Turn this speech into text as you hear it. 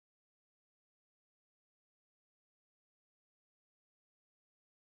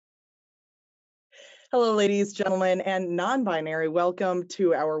Hello, ladies, gentlemen, and non-binary. Welcome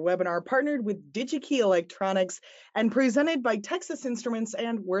to our webinar partnered with DigiKey Electronics and presented by Texas Instruments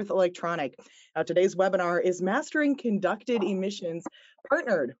and Würth Elektronik. Now, today's webinar is Mastering Conducted Emissions,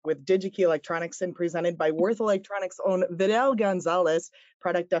 partnered with DigiKey Electronics and presented by Würth Elektronik's own Vidal Gonzalez,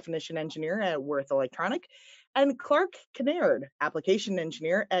 Product Definition Engineer at Würth Elektronik, and Clark Kinnaird, Application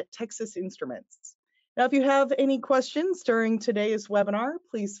Engineer at Texas Instruments. Now, if you have any questions during today's webinar,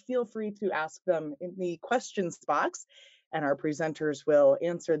 please feel free to ask them in the questions box, and our presenters will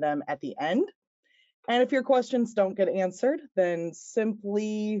answer them at the end. And if your questions don't get answered, then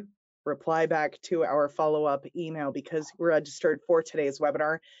simply reply back to our follow-up email. Because you're registered for today's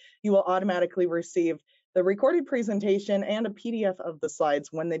webinar, you will automatically receive the recorded presentation and a PDF of the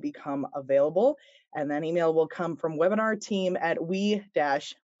slides when they become available. And that email will come from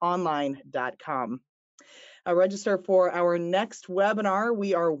we-online.com. Register for our next webinar.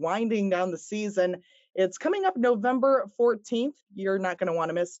 We are winding down the season. It's coming up November 14th. You're not going to want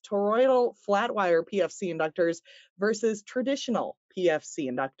to miss toroidal flat wire PFC inductors versus traditional PFC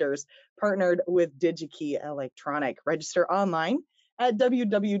inductors, partnered with DigiKey Electronic. Register online at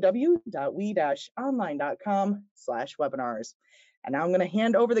www.we-online.com/webinars. And now I'm going to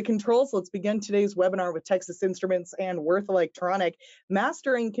hand over the controls. Let's begin today's webinar with Texas Instruments and Würth Elektronik,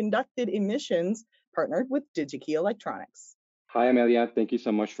 Mastering Conducted Emissions, partnered with DigiKey Electronics. Hi, Amelia. Thank you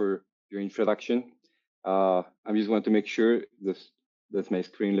so much for your introduction. I just want to make sure that my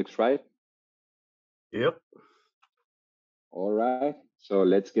screen looks right. Yep. All right. So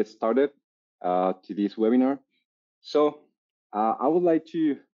let's get started to this webinar. So I would like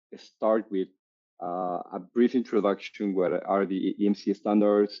to start with a brief introduction. What are the EMC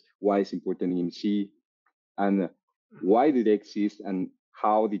standards? Why is important EMC? And why do they exist? And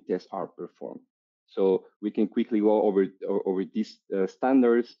how the tests are performed? So we can quickly go over these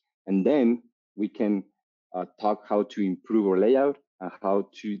standards, and then we can talk how to improve our layout and how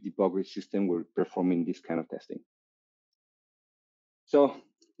to debug our system when performing this kind of testing. So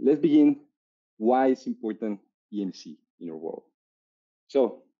let's begin. Why is important EMC in our world?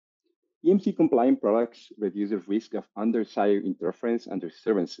 So EMC compliant products reduce the risk of underside interference and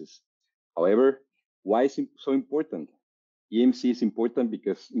disturbances. However, why is it so important? EMC is important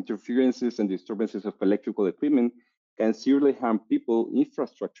because interferences and disturbances of electrical equipment can seriously harm people,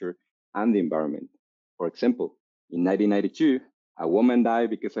 infrastructure, and the environment. For example, in 1992, a woman died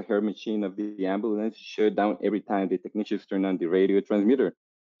because her machine of the ambulance shut down every time the technicians turned on the radio transmitter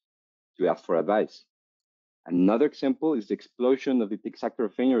to ask for advice. Another example is the explosion of the Texas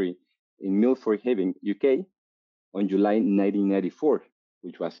refinery in Milford Haven, UK, on July 1994,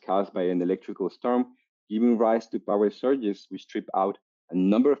 which was caused by an electrical storm, giving rise to power surges which stripped out a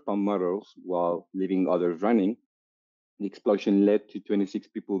number of pump motors while leaving others running. The explosion led to 26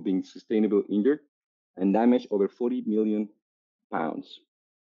 people being sustainably injured and damaged over 40 million pounds.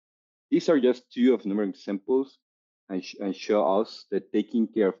 These are just two of numerous examples and show us that taking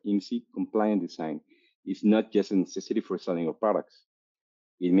care of EMC compliant design is not just a necessity for selling our products.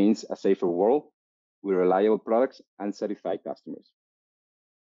 It means a safer world with reliable products and satisfied customers.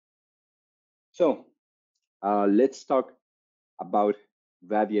 So let's talk about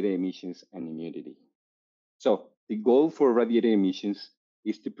radiated emissions and immunity. So the goal for radiated emissions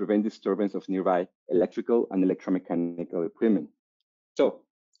is to prevent disturbance of nearby electrical and electromechanical equipment. So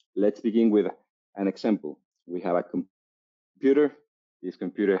let's begin with an example. We have a computer. This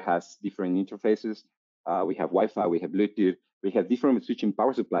computer has different interfaces. We have Wi-Fi, we have Bluetooth, we have different switching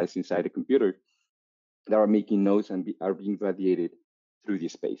power supplies inside the computer that are making noise and are being radiated through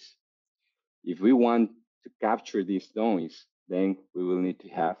this space. If we want to capture this noise, then we will need to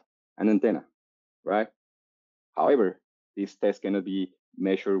have an antenna, right? However, this test cannot be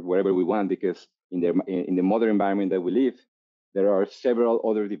measured wherever we want because in the modern environment that we live, there are several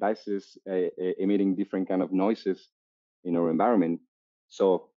other devices emitting different kind of noises in our environment.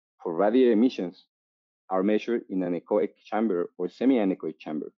 So for radiated emissions, are measured in an echoic chamber or semi-anechoic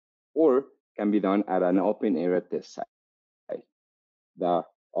chamber, or can be done at an open area test site.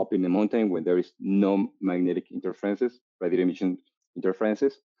 Up in the mountain when there is no magnetic interferences, radiated emission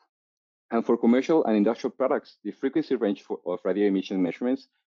interferences. And for commercial and industrial products, the frequency range of radiated emission measurements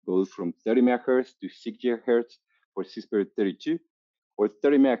goes from 30 megahertz to 6 gigahertz for CISPR32, or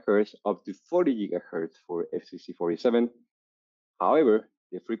 30 megahertz up to 40 gigahertz for FCC 47. However,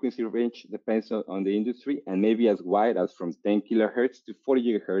 the frequency range depends on the industry and may be as wide as from 10 kilohertz to 40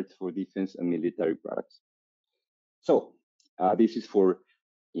 gigahertz for defense and military products. So this is for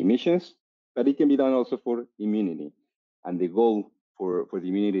emissions, but it can be done also for immunity. And the goal for the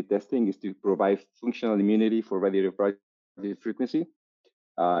immunity testing is to provide functional immunity for radiated frequency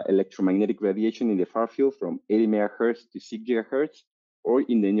electromagnetic radiation in the far field from 80 megahertz to 6 gigahertz, or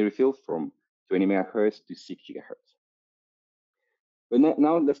in the near field from 20 megahertz to 6 gigahertz. But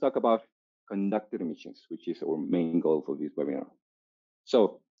now let's talk about conductor emissions, which is our main goal for this webinar.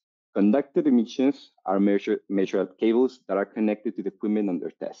 So conductor emissions are measured at cables that are connected to the equipment under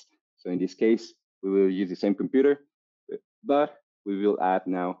test. So in this case, we will use the same computer, but we will add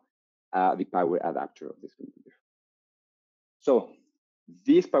now the power adapter of this computer. So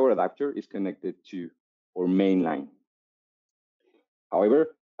this power adapter is connected to our main line.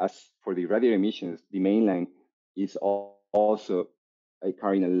 However, as for the radiator emissions, the main line is also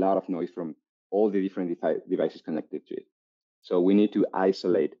carrying a lot of noise from all the different devices connected to it. So we need to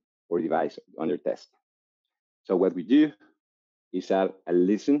isolate our device under test. So what we do is add a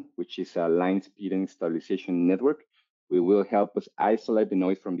listen, which is a line speed and stabilization network. We will help us isolate the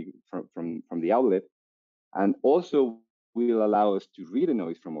noise from the outlet, and also will allow us to read the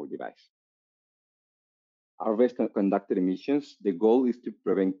noise from our device. Our best conductor emissions, the goal is to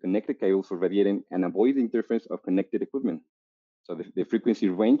prevent connected cables from radiating and avoid the interference of connected equipment. So the frequency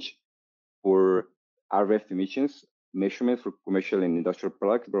range for RF emissions measurement for commercial and industrial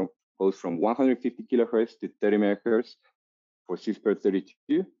products goes from 150 kilohertz to 30 megahertz for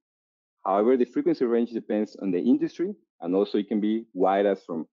 6x32. However, the frequency range depends on the industry, and also it can be wide as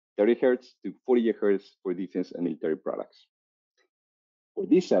from 30 hertz to 40 hertz for defense and military products. For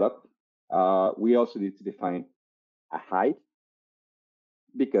this setup, we also need to define a height,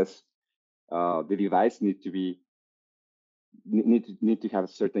 because the device need to have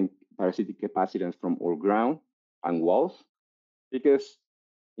certain parasitic capacitance from our ground and walls, because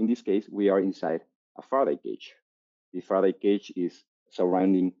in this case we are inside a Faraday cage. The Faraday cage is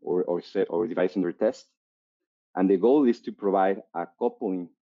surrounding or device under test, and the goal is to provide a coupling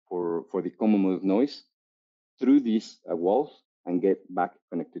for the common mode noise through these walls and get back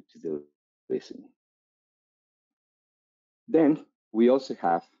connected to the listen. Then we also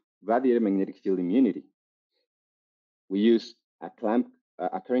have radiator magnetic field immunity. We use a current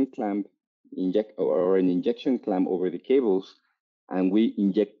clamp or an injection clamp over the cables, and we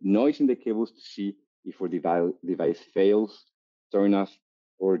inject noise in the cables to see if our device fails, turn off,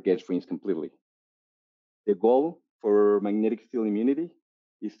 or gets freezed completely. The goal for magnetic field immunity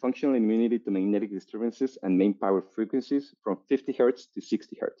is functional immunity to magnetic disturbances and main power frequencies from 50 hertz to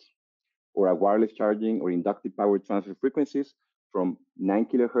 60 hertz, or a wireless charging or inductive power transfer frequencies from 9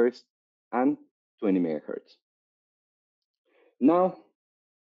 kilohertz and 20 megahertz. Now,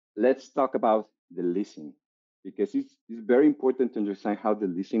 let's talk about the leasing, because it's very important to understand how the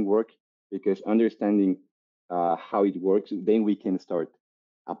leasing works, because understanding how it works, then we can start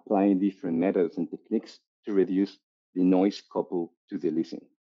applying different methods and techniques to reduce the noise coupled to the leasing.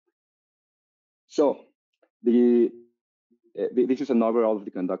 So this is an overall of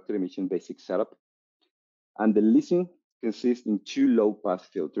the conductor emission basic setup. And the leasing consists in two low-pass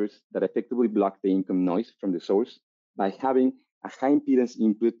filters that effectively block the income noise from the source by having a high impedance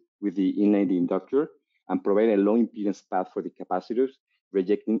input with the inline inductor and provide a low impedance path for the capacitors,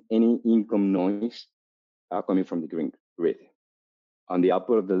 rejecting any income noise coming from the grid. On the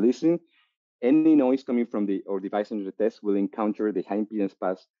output of the leasing, any noise coming from our device under the test will encounter the high impedance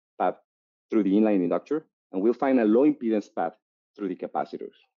path through the inline inductor, and we'll find a low impedance path through the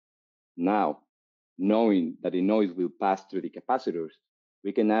capacitors. Now, knowing that the noise will pass through the capacitors,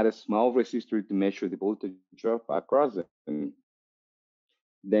 we can add a small resistor to measure the voltage drop across them.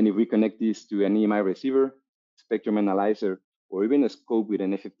 Then if we connect this to an EMI receiver, spectrum analyzer, or even a scope with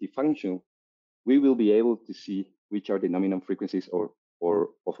an FFT function, we will be able to see which are the nominal frequencies of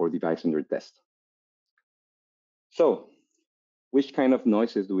our device under test. So, which kind of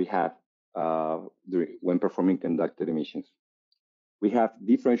noises do we have when performing conductor emissions? We have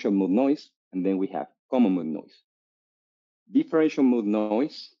differential mode noise, and then we have common mode noise. Differential mode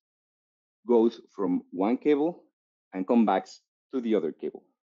noise goes from one cable and comes back to the other cable.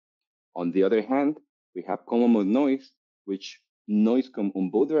 On the other hand, we have common mode noise, which noise comes on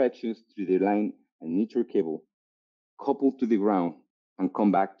both directions through the line and neutral cable, coupled to the ground, and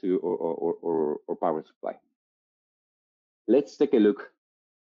come back to our power supply. Let's take a look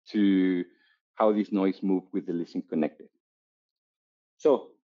to how this noise moves with the leasing connected. So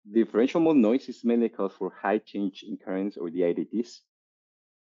differential mode noise is mainly caused for high change in currents, or the IDTs,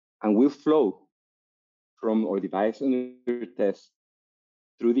 and will flow from our device under test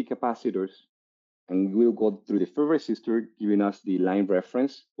through the capacitors, and we'll go through the first resistor, giving us the line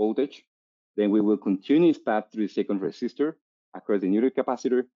reference voltage. Then we will continue its path through the second resistor across the neutral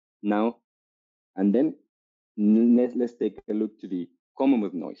capacitor now, and then let's take a look to the common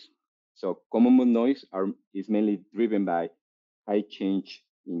mode noise. So common mode noise is mainly driven by high change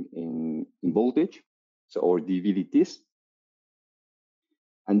in voltage, so or the VDTs.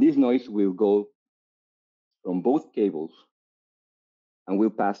 And this noise will go from both cables and will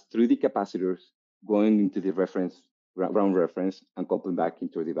pass through the capacitors going into the ground reference and coupling back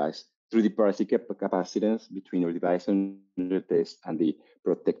into a device through the parasitic capacitance between your device under test and the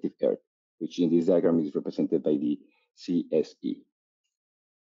protective earth, which in this diagram is represented by the CSE.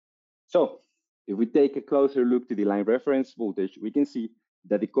 So if we take a closer look to the line reference voltage, we can see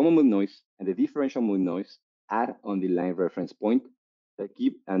that the common mode noise and the differential mode noise add on the line reference point that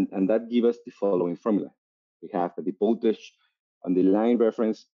give us the following formula. We have that the voltage on the line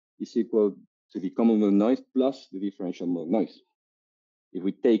reference is equal to the common mode noise plus the differential mode noise. If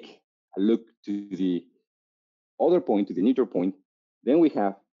we take a look to the other point, to the neutral point, then we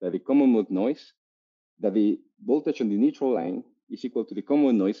have that the common mode noise, that the voltage on the neutral line is equal to the common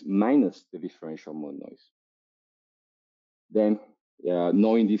mode noise minus the differential mode noise. Then,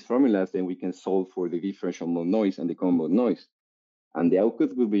 knowing these formulas, then we can solve for the differential mode noise and the common mode noise. And the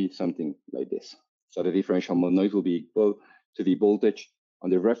output will be something like this. So the differential mode noise will be equal to the voltage on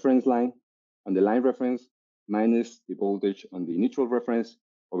the reference line, on the line reference, minus the voltage on the neutral reference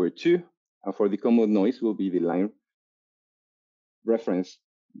over 2. And for the common mode noise will be the line reference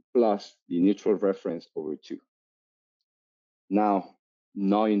plus the neutral reference over 2. Now,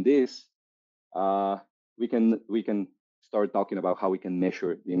 knowing this, we can start talking about how we can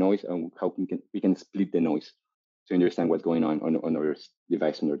measure the noise and how we can split the noise to understand what's going on our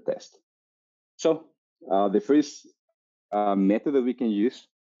device under test. So the first method that we can use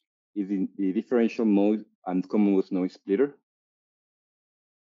is the differential mode and common mode noise splitter.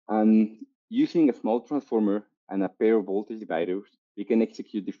 And using a small transformer and a pair of voltage dividers, we can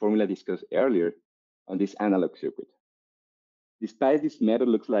execute the formula discussed earlier on this analog circuit. Despite this method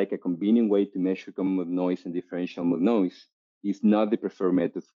looks like a convenient way to measure common mode noise and differential mode noise, it's not the preferred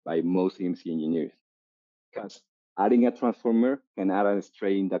method by most EMC engineers, because adding a transformer can add a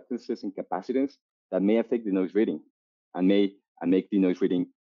stray inductances and capacitance that may affect the noise reading and make the noise reading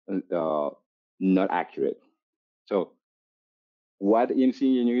not accurate. So what EMC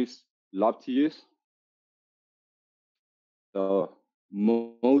engineers love to use? So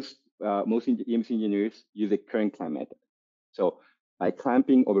most EMC engineers use the current clamp method. So by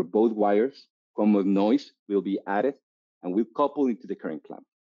clamping over both wires, common mode noise will be added and will couple into the current clamp.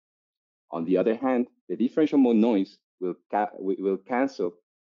 On the other hand, the differential mode noise will cancel,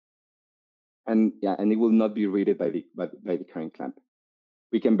 and it will not be read by the current clamp.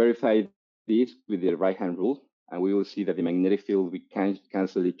 We can verify this with the right-hand rule, and we will see that the magnetic field will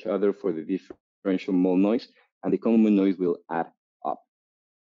cancel each other for the differential mode noise, and the common mode noise will add up.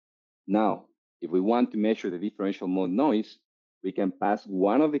 Now, if we want to measure the differential mode noise, we can pass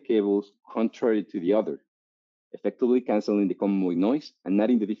one of the cables contrary to the other, effectively canceling the common mode noise and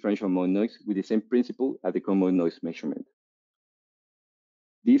adding the differential mode noise with the same principle as the common mode noise measurement.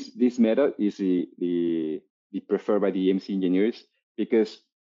 This method is the preferred by the EMC engineers because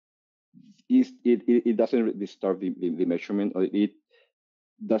it doesn't disturb the measurement, or it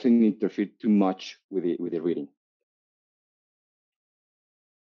doesn't interfere too much with the reading.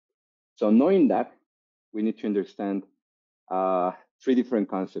 So knowing that, we need to understand 3 different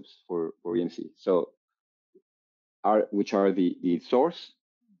concepts for EMC. So which are the source,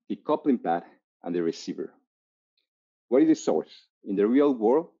 the coupling pad, and the receiver. What is the source? In the real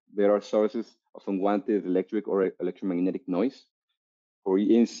world, there are sources of unwanted electric or electromagnetic noise. For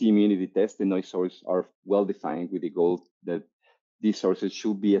EMC immunity tests, the noise sources are well defined with the goal that these sources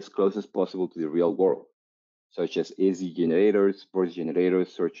should be as close as possible to the real world, such as AC generators, burst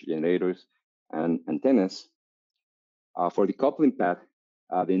generators, surge generators, and antennas. For the coupling pad,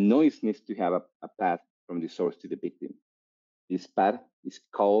 the noise needs to have a path from the source to the victim. This path is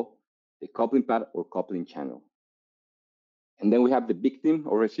called the coupling pad or coupling channel. And then we have the victim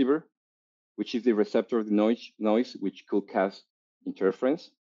or receiver, which is the receptor of the noise which could cause interference.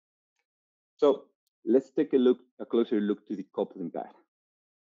 So let's take a closer look to the coupling pad.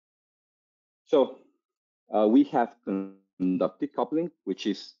 So we have conductive coupling, which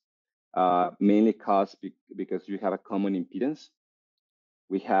is mainly caused because you have a common impedance.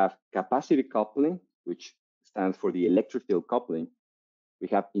 We have capacitive coupling, which stands for the electric field coupling. We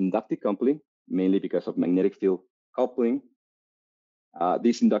have inductive coupling, mainly because of magnetic field coupling.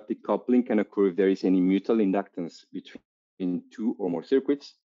 This inductive coupling can occur if there is any mutual inductance between 2 or more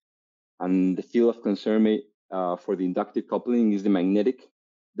circuits. And the field of concern for the inductive coupling is the magnetic.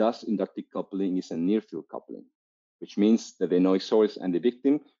 Thus, inductive coupling is a near-field coupling, which means that the noise source and the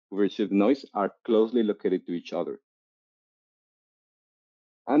victim who receive the noise are closely located to each other.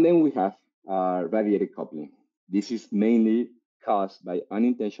 And then we have radiated coupling. This is mainly caused by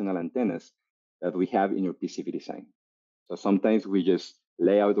unintentional antennas that we have in your PCB design. So sometimes we just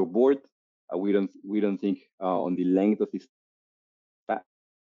lay out our board. We don't think on the length of this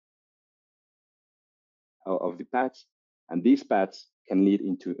of the pads, and these pads can lead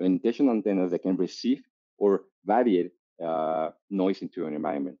into unintentional antennas that can receive or vary noise into an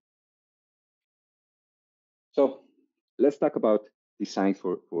environment. So let's talk about design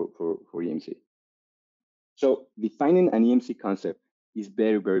for EMC. So defining an EMC concept is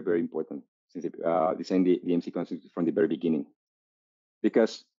very, very, very important since designing the EMC concept from the very beginning,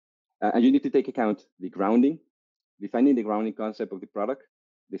 because and you need to take account the grounding, defining the grounding concept of the product,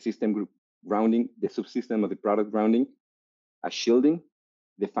 the system group grounding, the subsystem of the product grounding, a shielding,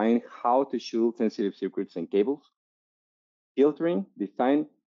 define how to shield sensitive circuits and cables, filtering, define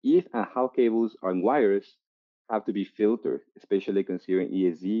if and how cables and wires have to be filtered, especially considering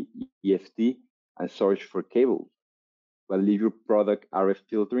ESD, EFT, and source for cables. While leave your product RF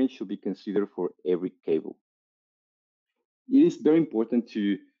filtering should be considered for every cable. It is very important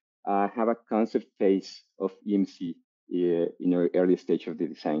to have a concept phase of EMC in our early stage of the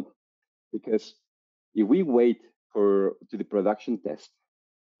design, because if we wait to the production test,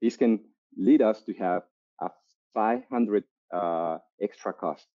 this can lead us to have a 500 extra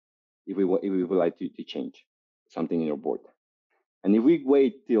cost if we would like to change something in our board. And if we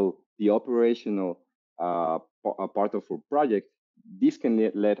wait till the operational part of our project, this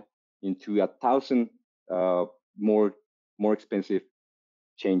can lead into 1,000 more expensive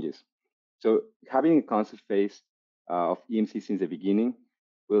changes. So having a concept phase of EMC since the beginning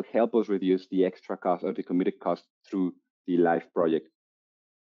will help us reduce the extra cost or the committed cost through the live project.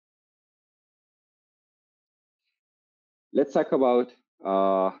 Let's talk about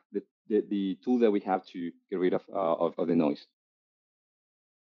the tool that we have to get rid of the noise.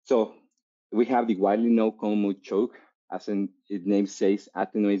 So we have the widely known common mode choke. As its name says,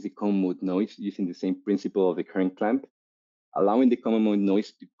 attenuates the common mode noise using the same principle of the current clamp, allowing the common mode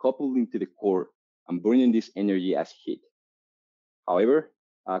noise to couple into the core and burning this energy as heat. However,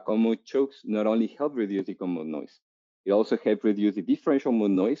 common mode chokes not only help reduce the common mode noise, it also helps reduce the differential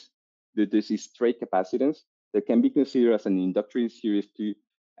mode noise due to its straight capacitance that can be considered as an inductor in series 2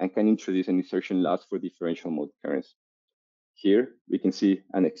 and can introduce an insertion loss for differential mode currents. Here, we can see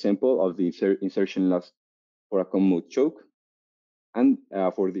an example of the insertion loss for a common mode choke and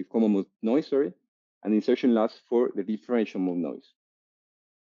for the common mode noise, sorry, and insertion loss for the differential mode noise.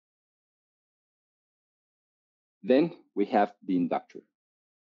 Then we have the inductor.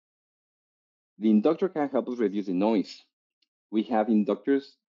 The inductor can help us reduce the noise. We have inductors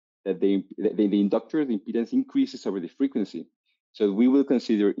that the inductor, the impedance increases over the frequency. So we will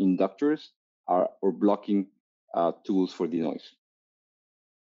consider inductors or blocking tools for the noise.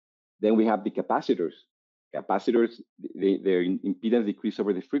 Then we have the capacitors. Capacitors, their impedance decreases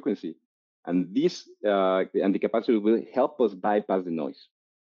over the frequency. And this and the capacitor will help us bypass the noise.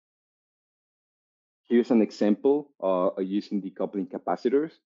 Here's an example using decoupling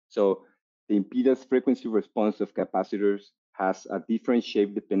capacitors. So the impedance frequency response of capacitors has a different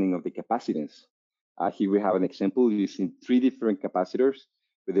shape depending on the capacitance. Here we have an example using 3 different capacitors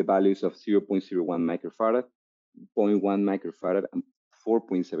with the values of 0.01 microfarad, 0.1 microfarad, and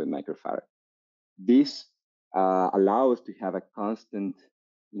 4.7 microfarad. This allows us to have a constant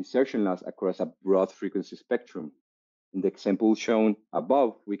insertion loss across a broad frequency spectrum. In the example shown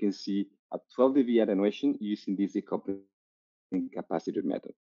above, we can see a 12 dB attenuation using this decoupling capacitor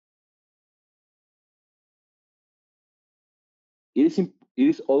method. It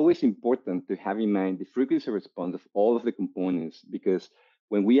is always important to have in mind the frequency response of all of the components, because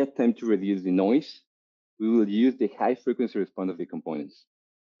when we attempt to reduce the noise, we will use the high frequency response of the components.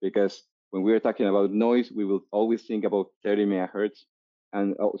 Because when we are talking about noise, we will always think about 30 megahertz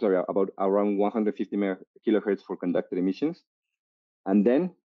and about around 150 kilohertz for conducted emissions. And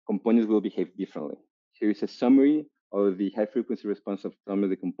then components will behave differently. Here is a summary of the high frequency response of some of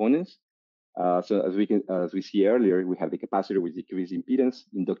the components. So as we see earlier, we have the capacitor with decreased impedance.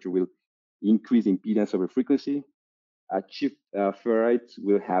 Inductor will increase impedance over frequency. Chip ferrites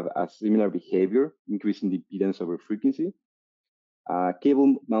will have a similar behavior, increasing the impedance over frequency.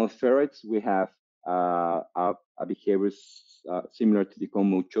 Cable mount ferrites will have a behavior similar to the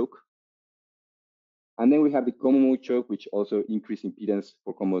common mode choke. And then we have the common mode choke, which also increase impedance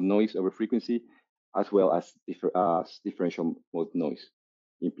for common mode noise over frequency, as well as differential mode noise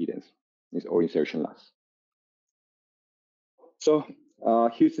impedance or insertion loss. So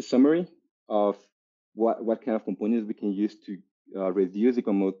here's a summary of what kind of components we can use to reduce the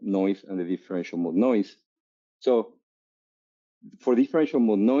common mode noise and the differential mode noise. So for differential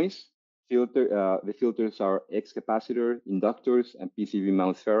mode noise, The filters are X capacitor, inductors, and PCB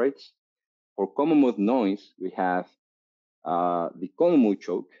mount ferrites. For common mode noise, we have the common mode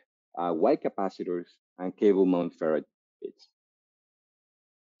choke, Y capacitors, and cable mount ferrite bits.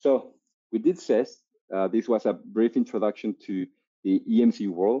 So with this said, this was a brief introduction to the EMC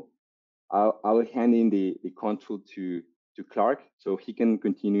world. I'll hand in the control to Clark so he can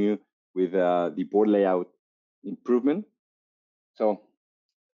continue with the board layout improvement. So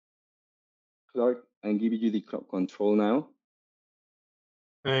Clark, I'm giving you the control now.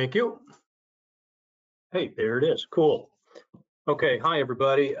 Thank you. Hey, there it is. Cool. Okay, hi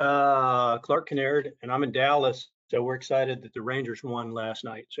everybody. Clark Kinnaird, and I'm in Dallas, so we're excited that the Rangers won last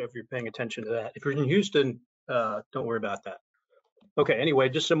night. So if you're paying attention to that, if you're in Houston, don't worry about that. Okay, anyway,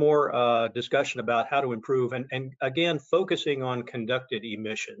 just some more discussion about how to improve, and again, focusing on conducted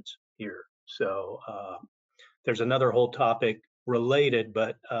emissions here. So there's another whole topic related,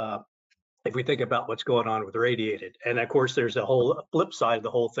 but if we think about what's going on with radiated, and of course, there's a whole flip side of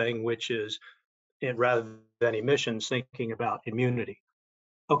the whole thing, which is rather than emissions, thinking about immunity.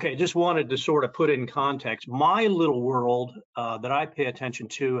 Okay, just wanted to sort of put it in context. My little world that I pay attention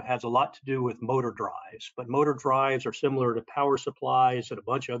to has a lot to do with motor drives, but motor drives are similar to power supplies and a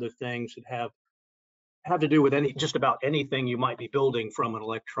bunch of other things that have to do with just about anything you might be building from an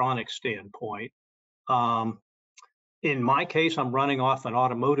electronic standpoint. In my case, I'm running off an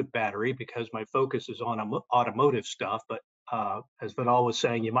automotive battery because my focus is on automotive stuff, but as Vidal was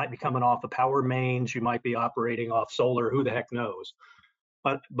saying, you might be coming off of power mains, you might be operating off solar, who the heck knows.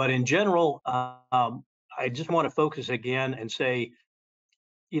 But in general, I just want to focus again and say,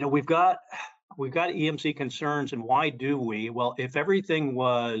 we've got EMC concerns, and why do we? Well, if everything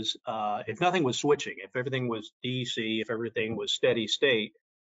was, if nothing was switching, if everything was DC, if everything was steady state,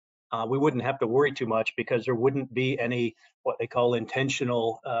 we wouldn't have to worry too much because there wouldn't be any what they call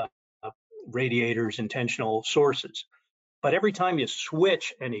intentional radiators, intentional sources. But every time you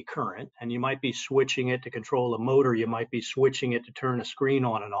switch any current, and you might be switching it to control a motor, you might be switching it to turn a screen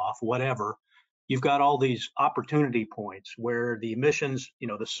on and off, whatever, you've got all these opportunity points where the emissions,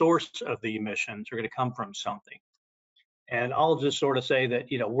 the source of the emissions are going to come from something. And I'll just sort of say that,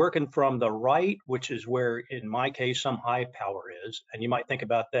 working from the right, which is where, in my case, some high power is, and you might think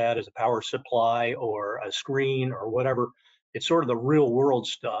about that as a power supply or a screen or whatever, it's sort of the real world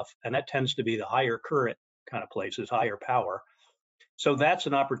stuff, and that tends to be the higher current kind of places, higher power. So that's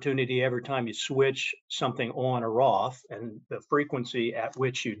an opportunity every time you switch something on or off, and the frequency at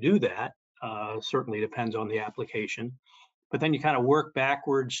which you do that certainly depends on the application. But then you kind of work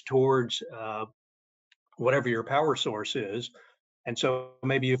backwards towards whatever your power source is. And so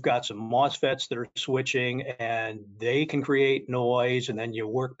maybe you've got some MOSFETs that are switching and they can create noise, and then you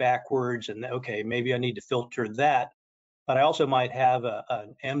work backwards and okay, maybe I need to filter that. But I also might have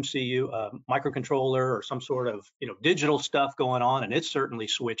an MCU, a microcontroller, or some sort of digital stuff going on, and it's certainly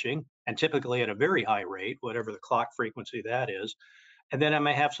switching, and typically at a very high rate, whatever the clock frequency that is. And then I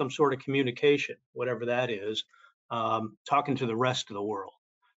may have some sort of communication, whatever that is, talking to the rest of the world.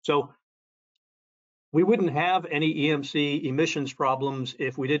 So we wouldn't have any EMC emissions problems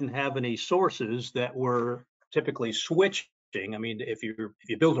if we didn't have any sources that were typically switching. I mean, if you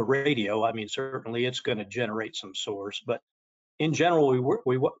build a radio, I mean, certainly it's going to generate some source, but in general,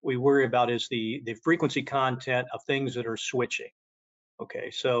 what we worry about is the frequency content of things that are switching.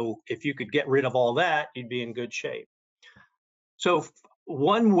 Okay, so if you could get rid of all that, you'd be in good shape. So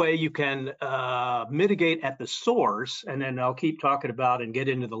one way you can mitigate at the source, and then I'll keep talking about and get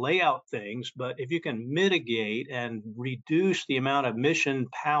into the layout things, but if you can mitigate and reduce the amount of emission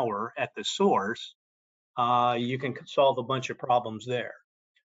power at the source, you can solve a bunch of problems there.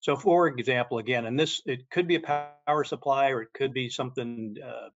 So for example, again, and it could be a power supply, or it could be something,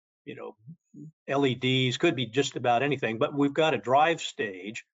 LEDs, could be just about anything, but we've got a drive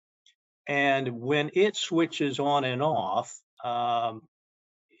stage, and when it switches on and off,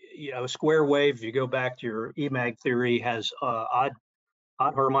 a square wave, if you go back to your EMAG theory, has odd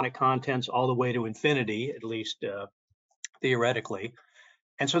harmonic contents all the way to infinity, at least theoretically.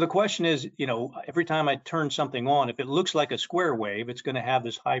 And so the question is, every time I turn something on, if it looks like a square wave, it's going to have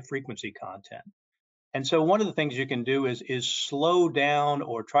this high frequency content. And so one of the things you can do is slow down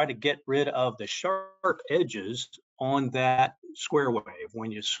or try to get rid of the sharp edges on that square wave when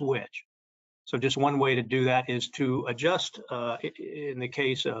you switch. So just one way to do that is to adjust, in the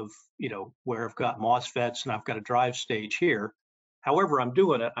case of, where I've got MOSFETs and I've got a drive stage here, however I'm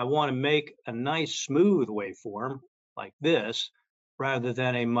doing it, I want to make a nice smooth waveform like this, rather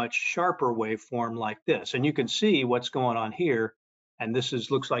than a much sharper waveform like this. And you can see what's going on here. And this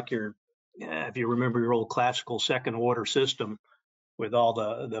looks like if you remember your old classical second order system with all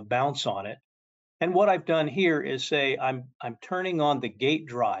the bounce on it. And what I've done here is say I'm turning on the gate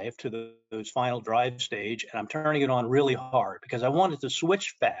drive to those final drive stage, and I'm turning it on really hard because I want it to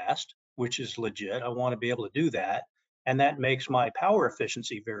switch fast, which is legit. I want to be able to do that, and that makes my power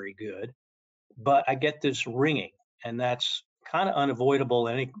efficiency very good. But I get this ringing, and that's kind of unavoidable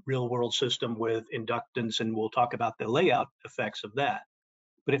in any real world system with inductance, and we'll talk about the layout effects of that.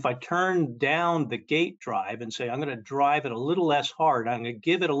 But if I turn down the gate drive and say, I'm going to drive it a little less hard, I'm going to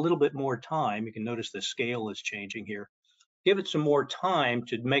give it a little bit more time. You can notice the scale is changing here. Give it some more time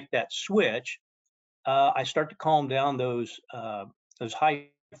to make that switch. I start to calm down those high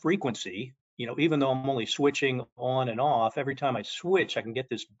frequency, even though I'm only switching on and off, every time I switch, I can get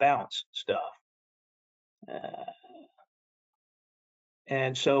this bounce stuff.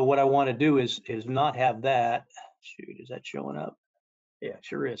 And so what I want to do is not have that. Shoot, is that showing up? Yeah, it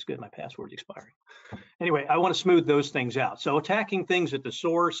sure is. Good, my password's expiring. Anyway, I want to smooth those things out. So attacking things at the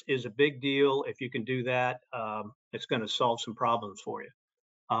source is a big deal. If you can do that, it's going to solve some problems for you.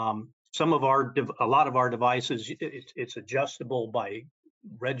 A lot of our devices, it's adjustable by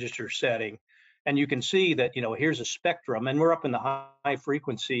register setting. And you can see that, here's a spectrum, and we're up in the high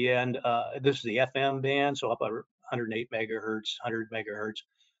frequency end. This is the FM band, so up at 108 megahertz, 100 megahertz.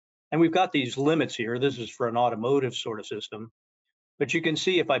 And we've got these limits here. This is for an automotive sort of system. But you can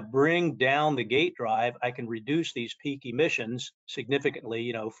see if I bring down the gate drive, I can reduce these peak emissions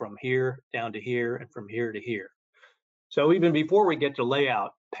significantly, from here down to here and from here to here. So even before we get to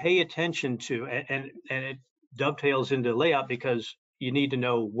layout, pay attention to, and it dovetails into layout because you need to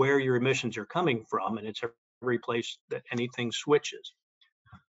know where your emissions are coming from, and it's every place that anything switches.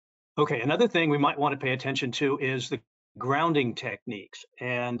 Okay, another thing we might want to pay attention to is the grounding techniques.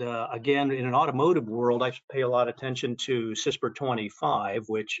 And again, in an automotive world, I pay a lot of attention to CISPR 25,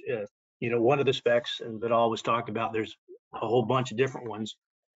 which, one of the specs, and that I always talk about, there's a whole bunch of different ones.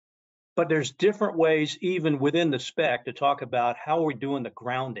 But there's different ways, even within the spec, to talk about how we're doing the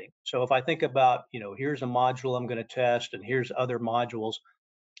grounding. So if I think about, here's a module I'm going to test, and here's other modules,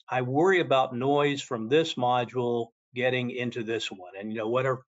 I worry about noise from this module getting into this one. And,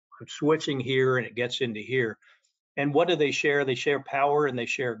 whatever I'm switching here and it gets into here. And what do they share? They share power and they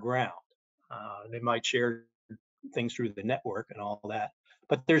share ground. They might share things through the network and all that.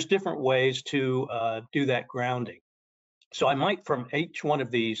 But there's different ways to do that grounding. So I might, from each one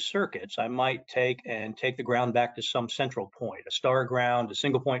of these circuits, I might take the ground back to some central point, a star ground, a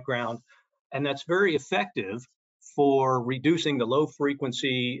single point ground. And that's very effective for reducing the low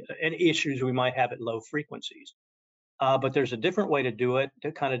frequency and issues we might have at low frequencies. But there's a different way to do it,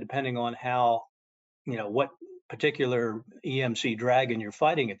 kind of depending on how, what particular EMC dragon you're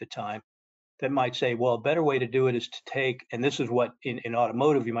fighting at the time, that might say, well, a better way to do it is to take, and this is what in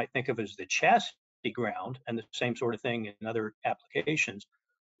automotive you might think of as the chassis ground, and the same sort of thing in other applications.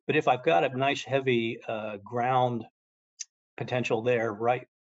 But if I've got a nice heavy ground potential there right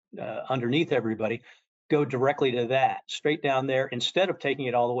underneath everybody, go directly to that, straight down there, instead of taking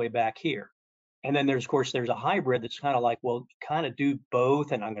it all the way back here. And then there's a hybrid that's kind of like, well, kind of do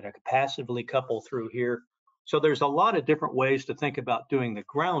both, and I'm going to capacitively couple through here. So there's a lot of different ways to think about doing the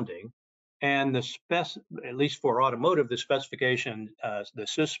grounding. And at least for automotive, the specification, the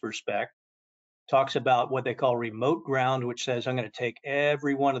CISPR spec, talks about what they call remote ground, which says I'm going to take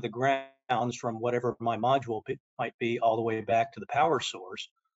every one of the grounds from whatever my module might be all the way back to the power source.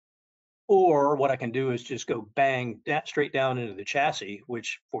 Or what I can do is just go bang straight down into the chassis,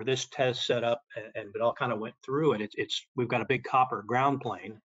 which for this test setup, and it all kind of went through it, we've got a big copper ground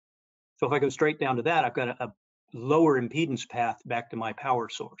plane. So if I go straight down to that, I've got a lower impedance path back to my power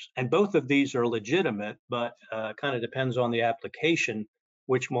source. And both of these are legitimate, but kind of depends on the application,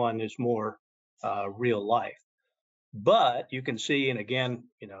 which one is more real life. But you can see, and again,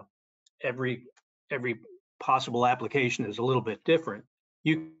 every possible application is a little bit different.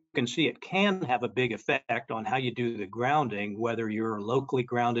 You can see it can have a big effect on how you do the grounding, whether you're locally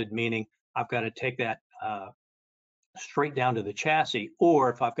grounded, meaning I've got to take that straight down to the chassis, or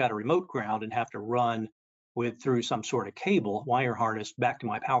if I've got a remote ground and have to run through some sort of cable, wire harness back to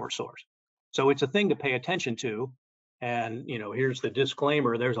my power source. So it's a thing to pay attention to. And here's the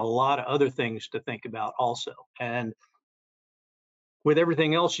disclaimer, there's a lot of other things to think about also. And with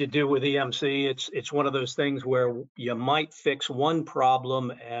everything else you do with EMC, it's one of those things where you might fix one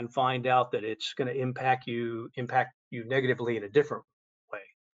problem and find out that it's going to impact you negatively in a different way.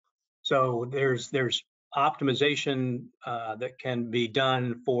 So there's optimization that can be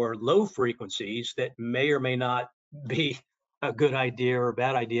done for low frequencies that may or may not be a good idea or a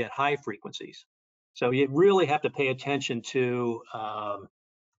bad idea at high frequencies. So you really have to pay attention to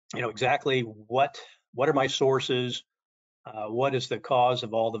exactly what are my sources, What is the cause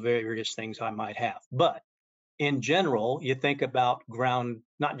of all the various things I might have? But in general, you think about ground,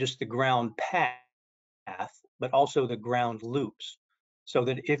 not just the ground path, but also the ground loops. So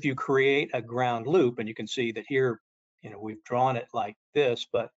that if you create a ground loop, and you can see that here, we've drawn it like this,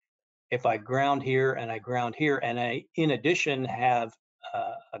 but if I ground here and I ground here, and I, in addition, have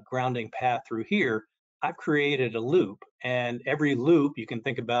a grounding path through here, I've created a loop. And every loop you can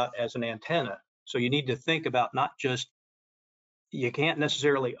think about as an antenna. So you need to think about not just, you can't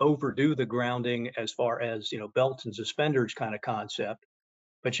necessarily overdo the grounding as far as, belts and suspenders kind of concept,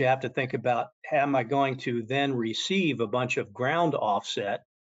 but you have to think about, am I going to then receive a bunch of ground offset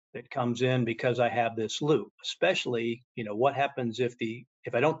that comes in because I have this loop? Especially, what happens if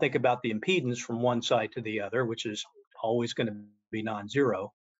I don't think about the impedance from one side to the other, which is always going to be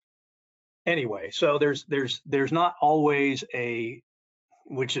non-zero. Anyway, so there's not always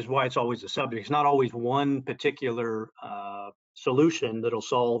which is why it's always a subject. It's not always one particular solution that'll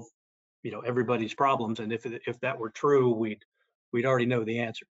solve, everybody's problems. And if that were true, we'd already know the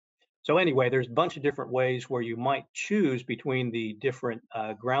answer. So anyway, there's a bunch of different ways where you might choose between the different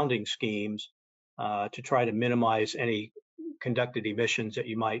grounding schemes to try to minimize any conducted emissions that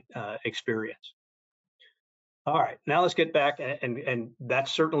you might experience. All right, now let's get back, and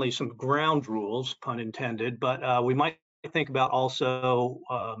that's certainly some ground rules, pun intended, but we might think about also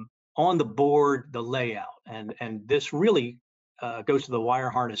on the board, the layout, and this really goes to the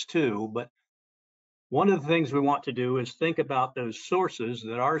wire harness too, but one of the things we want to do is think about those sources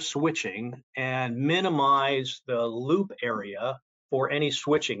that are switching and minimize the loop area for any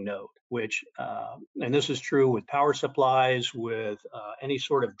switching node, which, and this is true with power supplies, with any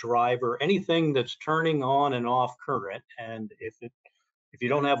sort of driver, anything that's turning on and off current. And if you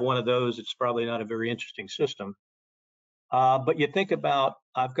don't have one of those, it's probably not a very interesting system. But you think about,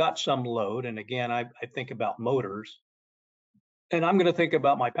 I've got some load, and again, I think about motors. And I'm going to think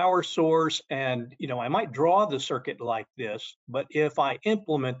about my power source, and I might draw the circuit like this, but if I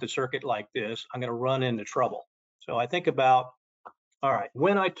implement the circuit like this, I'm going to run into trouble. So I think about, all right,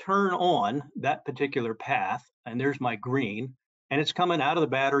 when I turn on that particular path, and there's my green, and it's coming out of the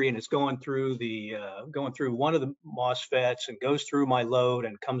battery, and it's going through one of the MOSFETs, and goes through my load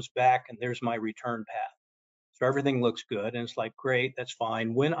and comes back, and there's my return path. So everything looks good, and it's like, great, that's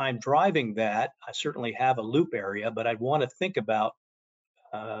fine. When I'm driving that, I certainly have a loop area, but I'd want to think about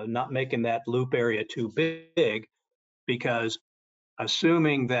not making that loop area too big, because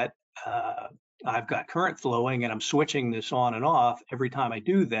assuming that I've got current flowing and I'm switching this on and off, every time I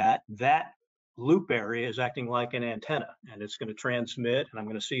do that, that loop area is acting like an antenna, and it's going to transmit, and I'm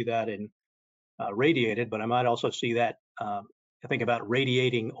going to see that in radiated, but I might also see that I think about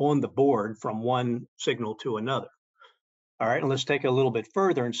radiating on the board from one signal to another. All right, and let's take it a little bit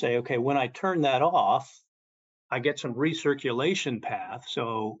further and say, okay, when I turn that off, I get some recirculation path.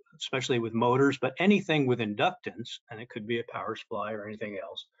 So especially with motors, but anything with inductance, and it could be a power supply or anything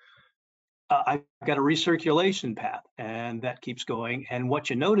else, I've got a recirculation path, and that keeps going. And what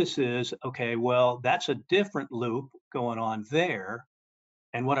you notice is, okay, well, that's a different loop going on there.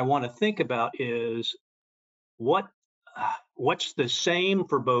 And what I want to think about is what's the same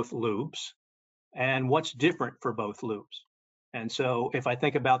for both loops and what's different for both loops. And so if I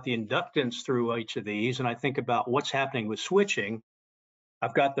think about the inductance through each of these, and I think about what's happening with switching,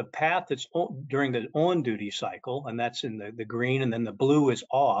 I've got the path that's during the on duty cycle, and that's in the green, and then the blue is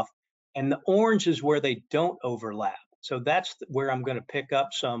off, and the orange is where they don't overlap. So that's where I'm going to pick up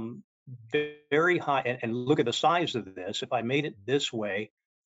some very high, and look at the size of this. If I made it this way,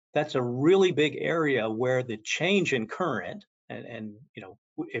 that's a really big area where the change in current, and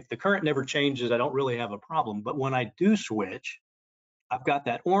if the current never changes, I don't really have a problem. But when I do switch, I've got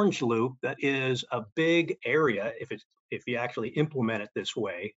that orange loop that is a big area if you actually implement it this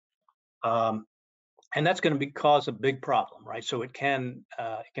way, and that's going to cause a big problem, right? So it can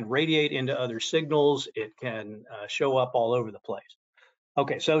radiate into other signals. It can show up all over the place.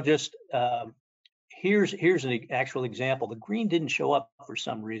 Okay, so just here's an actual example. The green didn't show up for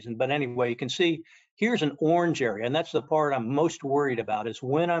some reason, but anyway, you can see here's an orange area, and that's the part I'm most worried about, is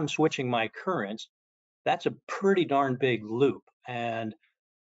when I'm switching my currents. That's a pretty darn big loop. And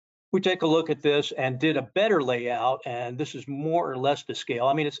we take a look at this and did a better layout, and this is more or less to scale.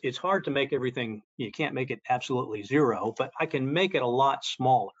 I mean, it's hard to make everything, you can't make it absolutely zero, but I can make it a lot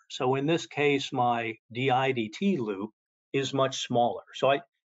smaller. So in this case, my DI/DT loop is much smaller. So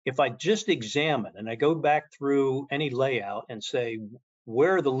if I just examine and I go back through any layout and say,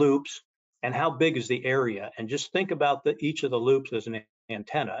 where are the loops and how big is the area, and just think about each of the loops as an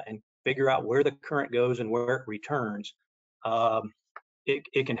antenna and figure out where the current goes and where it returns,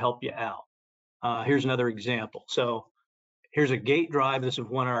 it can help you out. Here's another example. So Here's a gate drive. This is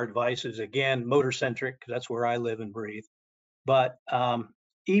one of our devices. Again, motor centric, because that's where I live and breathe. But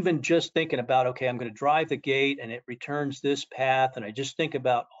even just thinking about, okay, I'm going to drive the gate and it returns this path, and I just think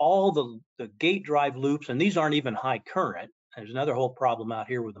about all the gate drive loops, and these aren't even high current. There's another whole problem out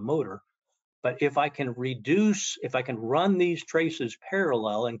here with the motor. But if I can run these traces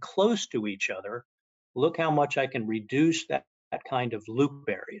parallel and close to each other, look how much I can reduce that kind of loop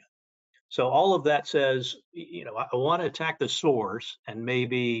area. So all of that says, I want to attack the source and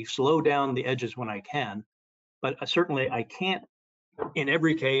maybe slow down the edges when I can, but certainly I can't in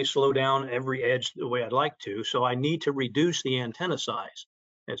every case slow down every edge the way I'd like to. So I need to reduce the antenna size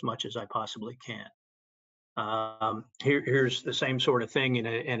as much as I possibly can. Here's the same sort of thing in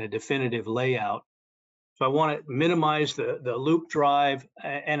a definitive layout. So I want to minimize the loop drive,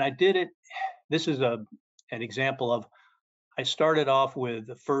 and I did it. This is an example of, I started off with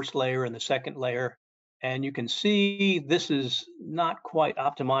the first layer and the second layer, and you can see this is not quite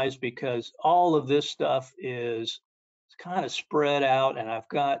optimized because all of this stuff is kind of spread out, and I've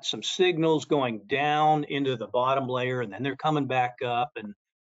got some signals going down into the bottom layer, and then they're coming back up, and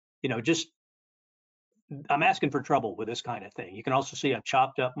just I'm asking for trouble with this kind of thing. You can also see I've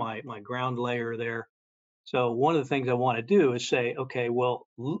chopped up my ground layer there. So one of the things I want to do is say, okay, well,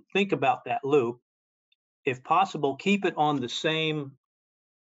 think about that loop. If possible, keep it on the same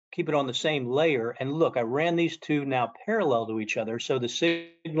layer. And look, I ran these two now parallel to each other, so the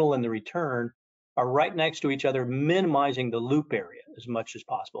signal and the return are right next to each other, minimizing the loop area as much as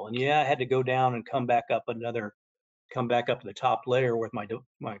possible. And yeah, I had to go down and come back up to the top layer where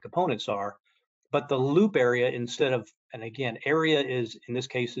my components are. But the loop area, and again, area is, in this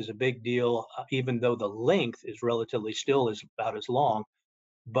case, is a big deal, even though the length is relatively still is about as long,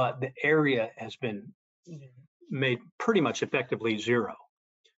 but the area has been made pretty much effectively zero.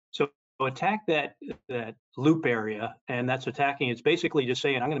 So attack that loop area, and that's attacking, it's basically just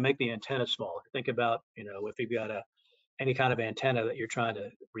saying, I'm going to make the antenna smaller. Think about, if you've got any kind of antenna that you're trying to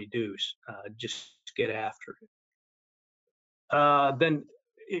reduce, just get after it. Then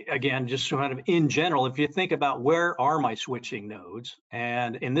again, just kind of in general, if you think about where are my switching nodes,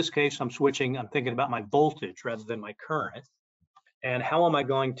 and in this case, I'm thinking about my voltage rather than my current, and how am I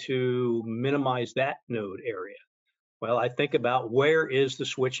going to minimize that node area? Well, I think about where is the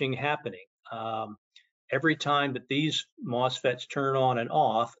switching happening. Every time that these MOSFETs turn on and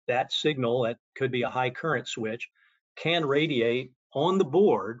off, that signal, that could be a high current switch, can radiate on the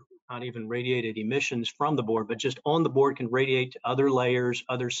board, not even radiated emissions from the board, but just on the board can radiate to other layers,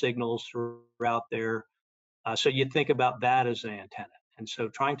 other signals throughout there. So you think about that as an antenna. And so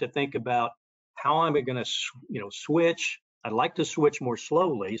trying to think about how am I going to, switch. I'd like to switch more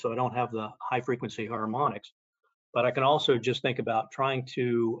slowly so I don't have the high frequency harmonics, but I can also just think about trying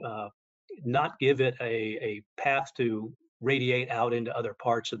to not give it a path to radiate out into other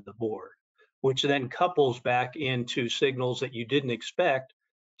parts of the board, which then couples back into signals that you didn't expect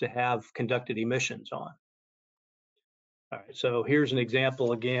to have conducted emissions on. All right, so here's an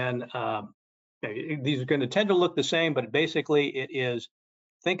example again. These are going to tend to look the same, but basically it is,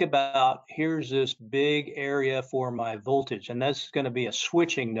 think about, here's this big area for my voltage, and that's going to be a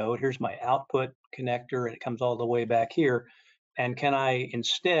switching node. Here's my output connector, and it comes all the way back here. And can I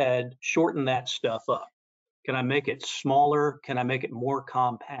instead shorten that stuff up? Can I make it smaller? Can I make it more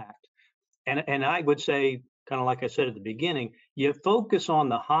compact? And I would say, kind of like I said at the beginning, you focus on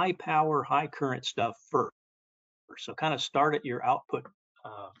the high power, high current stuff first. So kind of start at your output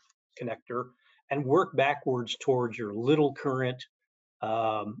connector and work backwards towards your little current,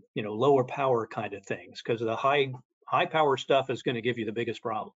 lower power kind of things, because the high power stuff is going to give you the biggest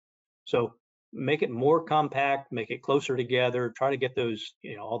problem. So make it more compact, make it closer together, try to get those,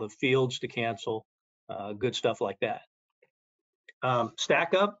 all the fields to cancel, good stuff like that.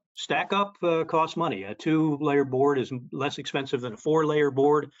 Stack up costs money. A 2-layer board is less expensive than a 4-layer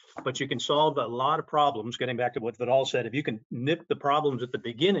board, but you can solve a lot of problems. Getting back to what Vidal said, if you can nip the problems at the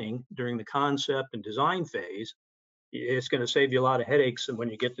beginning during the concept and design phase, it's going to save you a lot of headaches when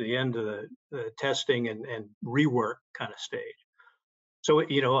you get to the end of the testing and rework kind of stage. So, a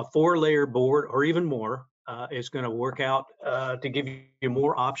 4-layer board or even more is going to work out to give you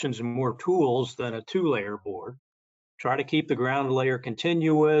more options and more tools than a 2-layer board. Try to keep the ground layer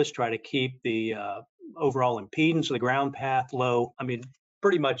continuous, try to keep the overall impedance of the ground path low. I mean,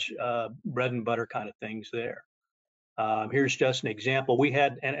 pretty much bread and butter kind of things there. Here's just an example. We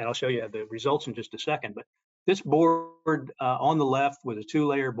had, and I'll show you the results in just a second, but this board on the left was a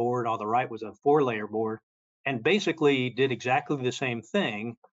 2-layer board, on the right was a 4-layer board, and basically did exactly the same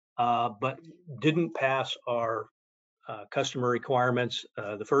thing, but didn't pass our customer requirements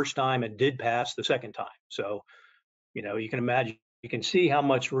the first time and did pass the second time. So You can imagine, you can see how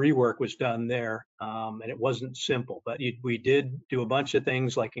much rework was done there, and it wasn't simple. But we did do a bunch of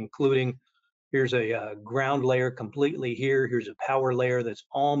things, like including, here's a ground layer completely here. Here's a power layer that's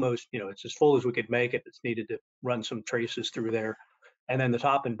almost, it's as full as we could make it. It's needed to run some traces through there. And then the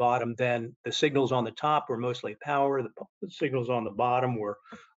top and bottom, then the signals on the top were mostly power. The signals on the bottom were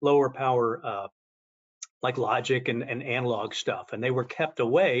lower power, like logic and analog stuff. And they were kept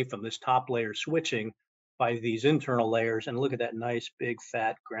away from this top layer switching by these internal layers. And look at that nice big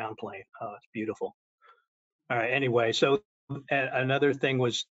fat ground plane. Oh, it's beautiful. All right, anyway, so another thing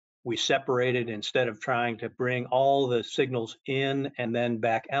was, we separated, instead of trying to bring all the signals in and then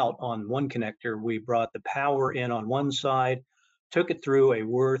back out on one connector, we brought the power in on one side, took it through a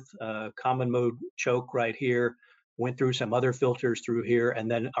Würth common mode choke right here, went through some other filters through here, and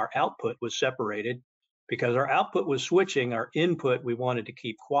then our output was separated. Because our output was switching, our input we wanted to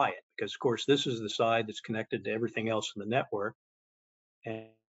keep quiet, because of course this is the side that's connected to everything else in the network.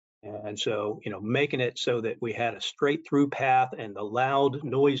 And so, making it so that we had a straight through path, and the loud,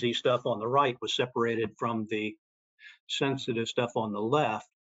 noisy stuff on the right was separated from the sensitive stuff on the left,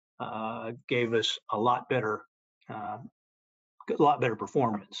 gave us a lot better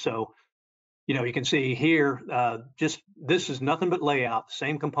performance. So, you can see here, just this is nothing but layout,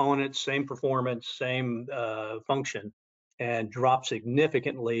 same components, same performance, same function, and dropped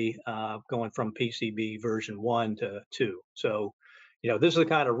significantly going from PCB version 1 to 2. So, this is the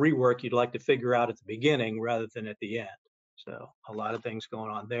kind of rework you'd like to figure out at the beginning rather than at the end. So a lot of things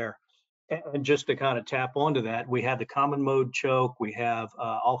going on there. And just to kind of tap onto that, we have the common mode choke. We have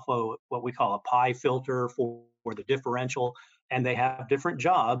also what we call a pi filter for the differential, and they have different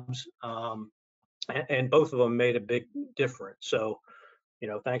jobs. And both of them made a big difference. So,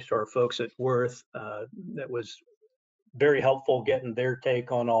 thanks to our folks at Würth, that was very helpful getting their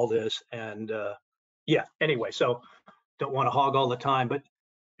take on all this. And yeah, anyway, so don't want to hog all the time, but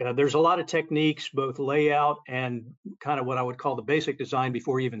there's a lot of techniques, both layout and kind of what I would call the basic design,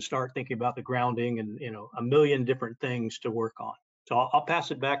 before you even start thinking about the grounding, and a million different things to work on. So I'll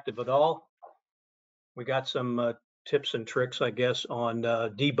pass it back to Vidal. We got some tips and tricks, I guess, on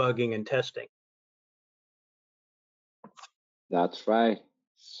debugging and testing. That's right.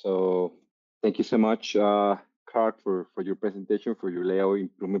 So thank you so much, Clark, for your presentation, for your layout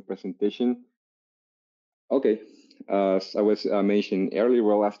improvement presentation. Okay, as I was mentioning earlier,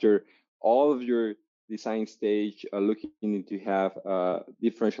 well, after all of your design stage, looking into have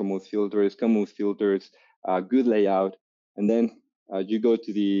differential mode filters, common mode filters, good layout, and then you go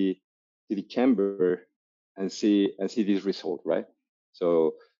to the chamber and see this result, right?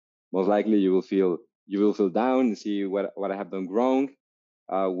 So most likely you will feel down and see what I have done wrong.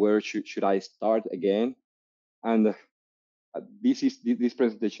 Where should I start again? And this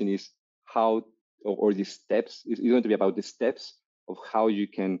presentation is how, or the steps, is going to be about the steps of how you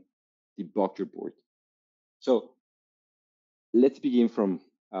can debug your board. So let's begin from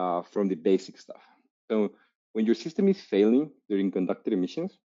the basic stuff. So when your system is failing during conductor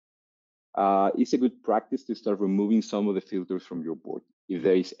emissions, it's a good practice to start removing some of the filters from your board, if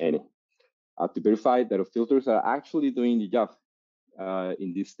there is any, to verify that the filters are actually doing the job.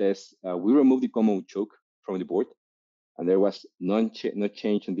 In this test, we removed the common choke from the board, and there was no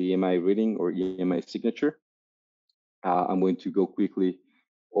change in the EMI reading or EMI signature. I'm going to go quickly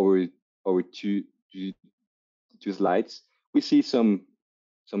over two slides. We see some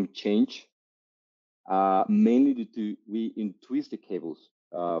change, mainly due to we untwist the cables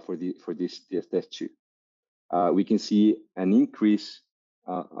for this test too. We can see an increase.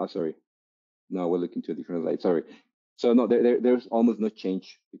 Sorry, no, we're looking to a different slide. Sorry. So no, there's almost no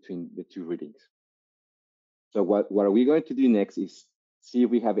change between the two readings. So what are we going to do next is see if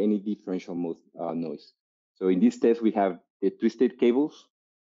we have any differential mode noise. So in this test, we have the twisted cables.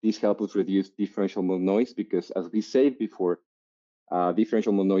 These help us reduce differential mode noise, because as we said before,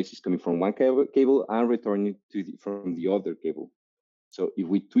 differential mode noise is coming from one cable and returning from the other cable. So if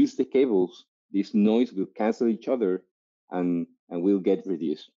we twist the cables, this noise will cancel each other and will get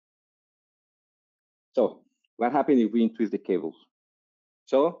reduced. So what happened if we twist the cables?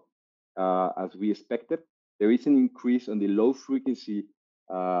 So as we expected, there is an increase on the low frequency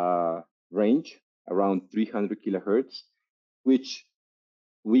range around 300 kilohertz, which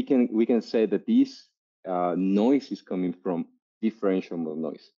we can say that this noise is coming from differential mode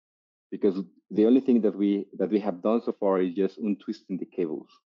noise, because the only thing that we have done so far is just untwisting the cables.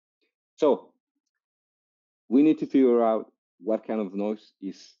 So we need to figure out what kind of noise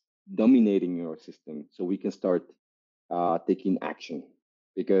is dominating your system, so we can start taking action,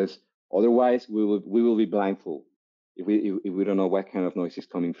 because otherwise we will be blindfolded if we don't know what kind of noise is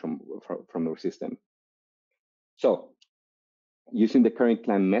coming from our system. So using the current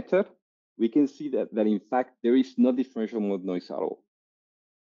clamp method, we can see that in fact, there is no differential mode noise at all.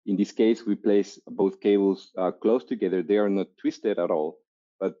 In this case, we place both cables close together. They are not twisted at all,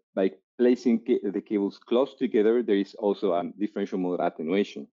 but by placing the cables close together, there is also a differential mode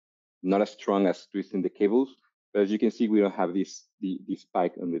attenuation. Not as strong as twisting the cables, but as you can see, we don't have this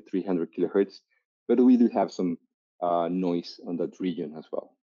spike on the 300 kilohertz, but we do have some noise on that region as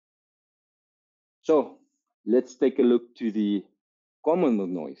well. So let's take a look to the common mode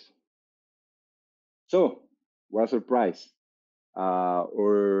noise. So what a surprise.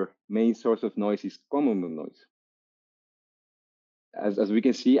 Our main source of noise is common mode noise. As we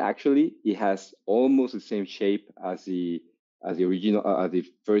can see, actually, it has almost the same shape as the original, the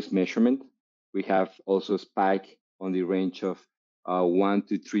first measurement. We have also a spike on the range of 1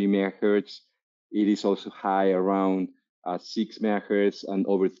 to 3 megahertz. It is also high around 6 megahertz, and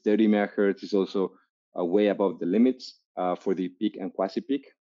over 30 megahertz is also way above the limits for the peak and quasi-peak.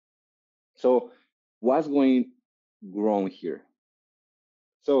 So what's going wrong here?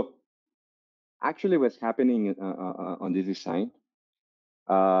 So actually what's happening on this design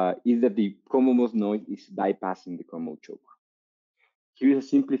is that the common mode noise is bypassing the common mode choke. Here is a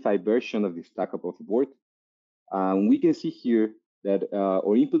simplified version of the stack up of the board. We can see here that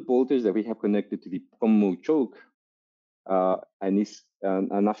our input voltage that we have connected to the common mode choke,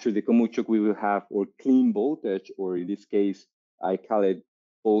 and after the common mode choke, we will have our clean voltage, or in this case, I call it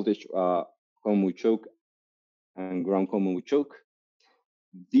voltage common mode choke and ground common mode choke.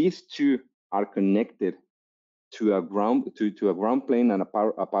 These two are connected to a ground plane and a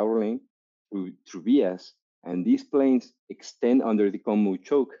power lane through vias, and these planes extend under the common mode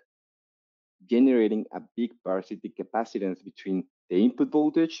choke, generating a big parasitic capacitance between the input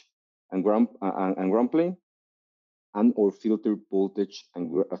voltage and ground plane, and or filter voltage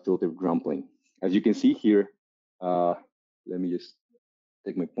and filter ground plane. As you can see here, let me just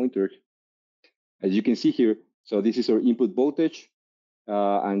take my pointer. As you can see here, so this is our input voltage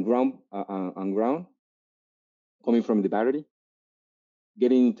and ground coming from the battery,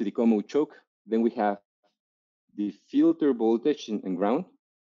 getting into the common mode choke. Then we have the filter voltage and ground,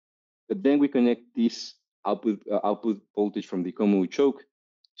 but then we connect this output voltage from the common mode choke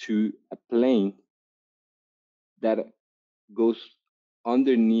to a plane that goes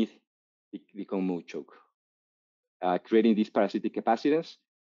underneath the common mode choke, creating this parasitic capacitance,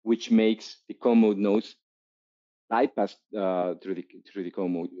 which makes the common mode noise bypass through the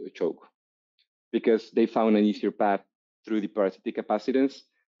common mode choke, because they found an easier path through the parasitic capacitance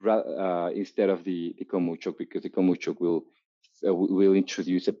instead of the common mode choke, because the common mode choke will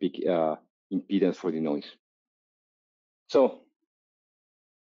introduce a big impedance for the noise. So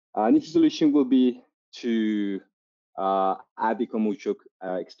an easy solution will be to add the common mode choke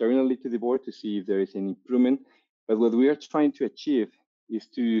externally to the board to see if there is any improvement. But what we are trying to achieve is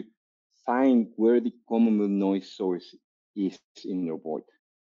to find where the common mode noise source is in your board.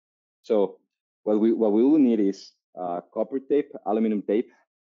 So what we will need is copper tape, aluminum tape.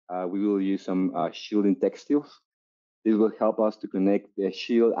 We will use some shielding textiles. This will help us to connect the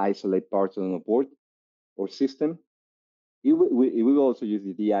shield isolate parts on the board or system. We will also use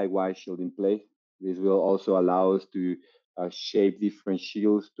the DIY shielding plate. This will also allow us to shape different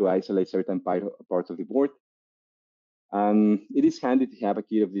shields to isolate certain parts of the board. It is handy to have a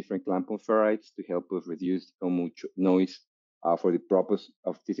kit of different clamp-on ferrites to help us reduce the common mode noise. For the purpose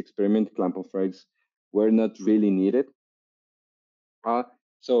of this experiment, clamp-on ferrites were not really needed.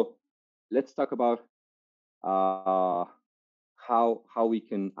 So let's talk about how we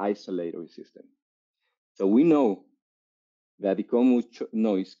can isolate our system. So we know that the common mode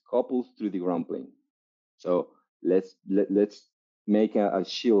noise couples through the ground plane. So let's make a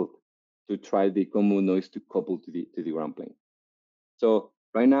shield to try the common mode noise to couple to the ground plane. So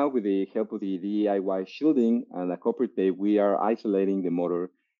right now, with the help of the DIY shielding and a copper tape, we are isolating the motor.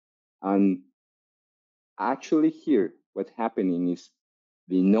 And actually here, what's happening is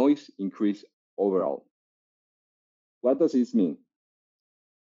the noise increase overall. What does this mean?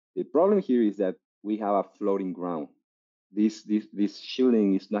 The problem here is that we have a floating ground. This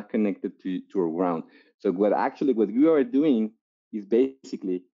shielding is not connected to our ground. So what we are doing is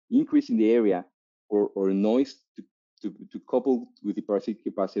basically increasing the area or noise to couple with the parasitic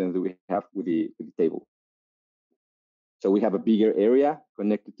capacitance that we have with the table. So we have a bigger area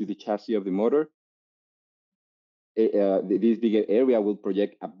connected to the chassis of the motor. This bigger area will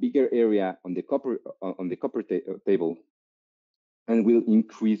project a bigger area on the copper table, and will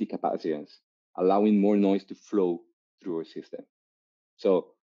increase the capacitance, allowing more noise to flow through our system.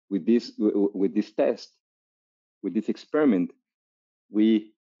 So with this test, with this experiment,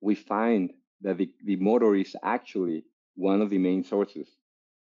 we find that the motor is actually one of the main sources.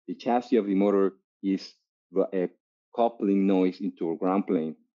 The chassis of the motor is coupling noise into a ground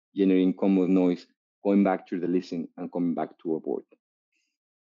plane, generating common noise, going back to the listen and coming back to our board.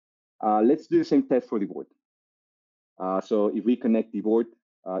 Let's do the same test for the board. So if we connect the board,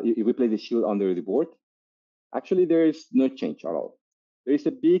 if we place the shield under the board, actually there is no change at all. There is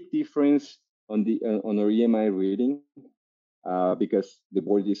a big difference on our EMI reading because the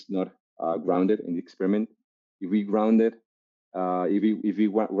board is not grounded in the experiment. If we ground it, if we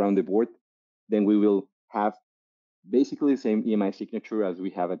ground the board, then we will have basically the same EMI signature as we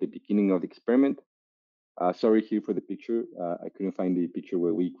have at the beginning of the experiment. Sorry here for the picture. I couldn't find the picture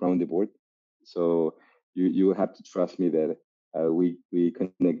where we ground the board. So you have to trust me that we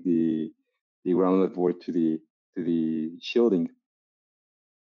connect the grounded board to the shielding.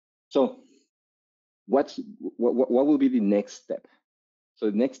 So what will be the next step? So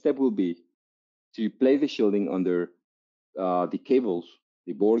the next step will be to place the shielding under the cables,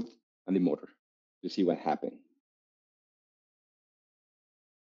 the board, and the motor to see what happened.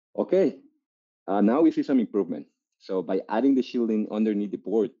 Okay, now we see some improvement. So by adding the shielding underneath the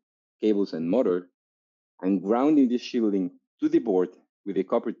board, cables, and motor, and grounding the shielding to the board with a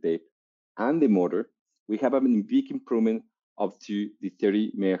copper tape and the motor, we have a big improvement up to the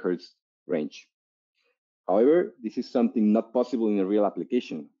 30 megahertz range. However, this is something not possible in a real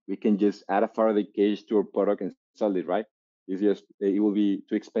application. We can just add a Faraday cage to our product and sell it, right? It's just, it will be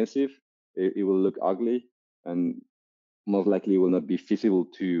too expensive, it will look ugly, and most likely it will not be feasible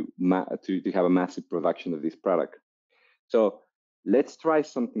to have a massive production of this product. So let's try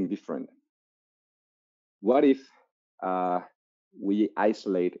something different. What if we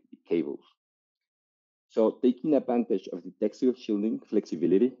isolate the cables? So taking advantage of the textile shielding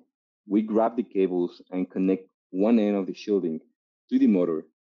flexibility, we grab the cables and connect one end of the shielding to the motor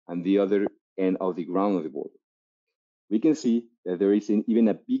and the other end of the ground of the board. We can see that there is even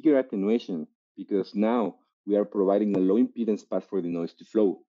a bigger attenuation because now we are providing a low impedance path for the noise to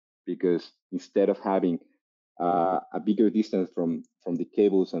flow, because instead of having a bigger distance from the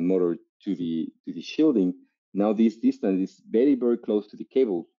cables and motor to the shielding, now this distance is very, very close to the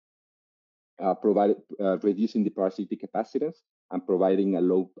cable, reducing the parasitic capacitance and providing a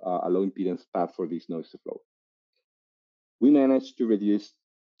low impedance path for this noise to flow. We managed to reduce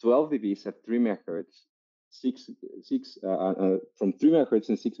 12 dBs at 3 megahertz, from 3 megahertz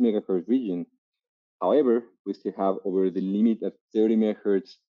and 6 megahertz region. However, we still have over the limit at 30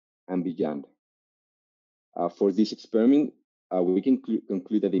 megahertz and beyond. For this experiment, we can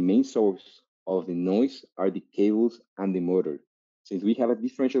conclude that the main source of the noise are the cables and the motor. Since we have a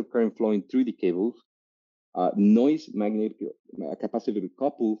differential current flowing through the cables, noise magnetic capacitor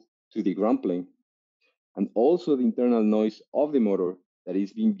coupled to the ground plane, and also the internal noise of the motor that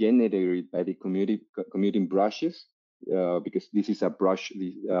is being generated by the commuting brushes, because this is a brush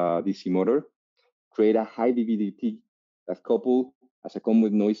DC motor, create a high DVDT that couple as a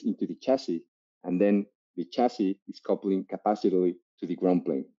common noise into the chassis, and then the chassis is coupling capacitively to the ground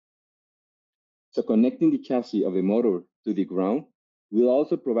plane. So connecting the chassis of the motor to the ground will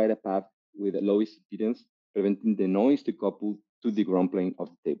also provide a path with the lowest impedance, preventing the noise to couple to the ground plane of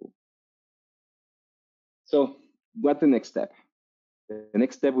the table. So what's the next step? The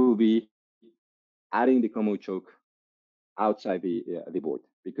next step will be adding the combo choke outside the board,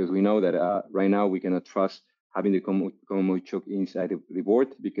 because we know that right now we cannot trust having the combo choke inside the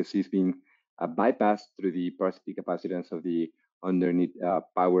board because it's being bypassed through the parasitic capacitance of the underneath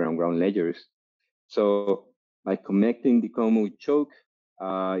power and ground layers. So by connecting the combo choke,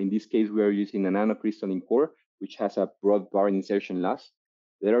 in this case we are using a nanocrystalline core, which has a broad bar insertion loss.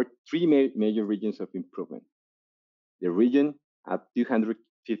 There are three major regions of improvement. The region at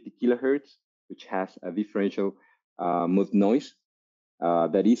 250 kilohertz, which has a differential mode noise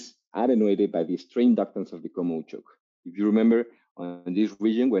that is attenuated by the strain inductance of the combo choke. If you remember, on this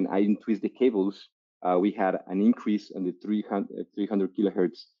region, when I twist the cables, we had an increase on the 300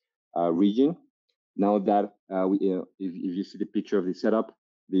 kilohertz region. Now that if you see the picture of the setup,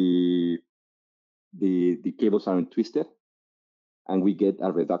 the cables aren't twisted, and we get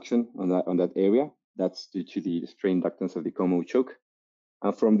a reduction on that area. That's due to the strain inductance of the combo choke.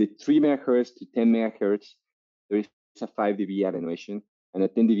 And from the 3 megahertz to 10 megahertz, there is a 5 dB attenuation and a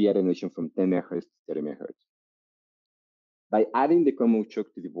 10 dB attenuation from 10 megahertz to 30 megahertz. By adding the combo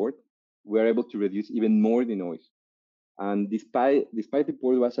choke to the board, we're able to reduce even more the noise. And despite the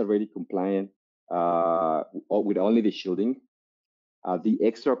board was already compliant with only the shielding, the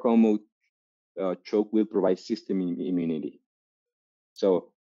extra combo choke will provide system immunity.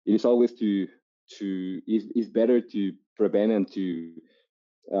 So it is always it's better to prevent and to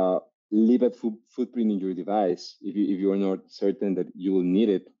leave a footprint in your device if you are not certain that you will need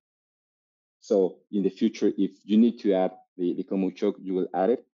it. So in the future, if you need to add the common choke, you will add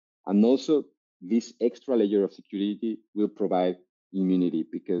it. And also, this extra layer of security will provide immunity,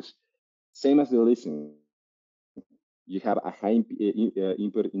 because same as the listening, you have a high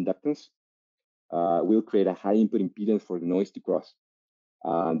input inductance, will create a high input impedance for the noise to cross.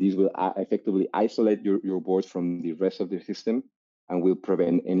 This will effectively isolate your board from the rest of the system and will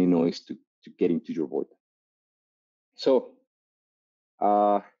prevent any noise to get into your board. So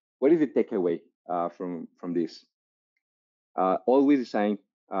what is the takeaway from this? Always design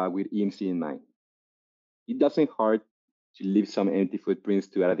with EMC in mind. It doesn't hurt to leave some empty footprints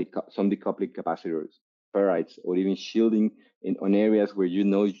to add some decoupling capacitors, ferrites, or even shielding on areas where you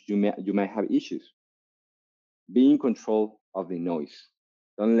know you might have issues. Be in control of the noise.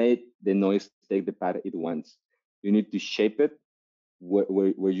 Don't let the noise take the path it wants. You need to shape it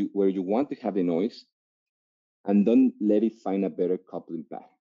where you want to have the noise, and don't let it find a better coupling path.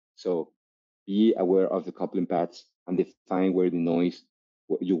 So be aware of the coupling paths and define where the noise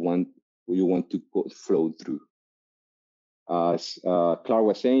you want to flow through. As Clark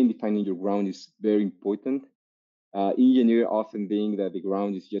was saying, defining your ground is very important. Engineer often think that the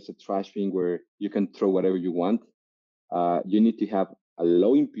ground is just a trash bin where you can throw whatever you want. You need to have a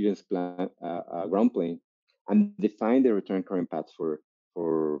low impedance ground plane and define the return current paths for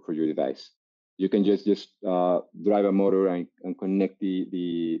your device. You can just drive a motor and connect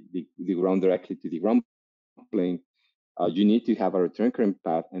the ground directly to the ground plane. You need to have a return current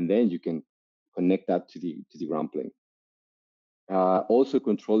path, and then you can connect that to the ground plane. Also,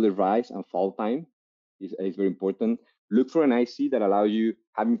 control the rise and fall time is very important. Look for an IC that allows you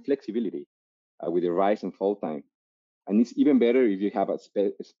having flexibility with the rise and fall time. And it's even better if you have a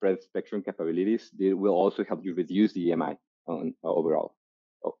spread spectrum capabilities. They will also help you reduce the EMI on overall.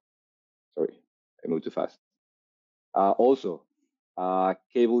 Oh, sorry, I moved too fast. Also,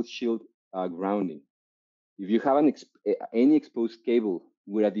 cable shield grounding. If you have any exposed cable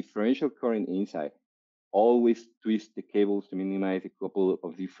with a differential current inside, always twist the cables to minimize a couple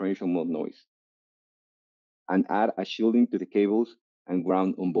of differential mode noise. And add a shielding to the cables and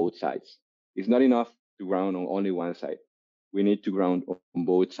ground on both sides. It's not enough to ground on only one side. We need to ground on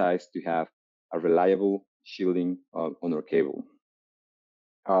both sides to have a reliable shielding on our cable.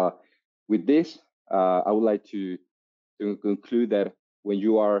 With this, I would like to conclude that when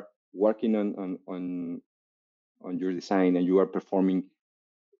you are working on your design and you are performing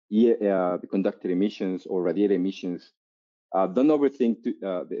the conductor emissions or radiator emissions, don't overthink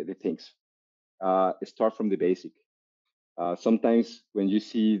the things. Start from the basic. Sometimes when you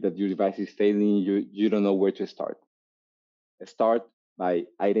see that your device is failing, you don't know where to start. Start by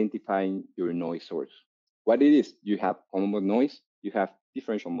identifying your noise source. What it is, you have common mode noise, you have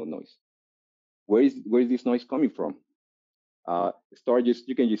differential mode noise. Where is this noise coming from?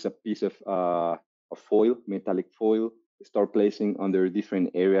 You can use a piece of foil, metallic foil, start placing under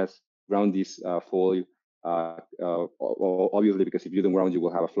different areas, ground this foil, obviously, because if you don't ground, you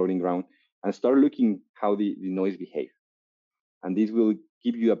will have a floating ground, and start looking how the noise behaves. And this will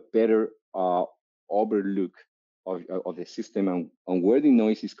give you a better overlook of the system and on where the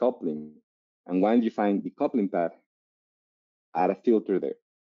noise is coupling. And once you find the coupling path, add a filter there.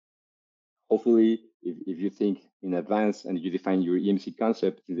 Hopefully, if you think in advance and you define your EMC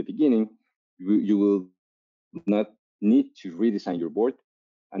concept in the beginning, you will not need to redesign your board,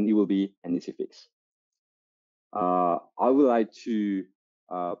 and it will be an easy fix. I would like to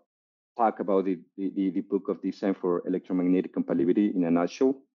talk about the book of design for electromagnetic compatibility in a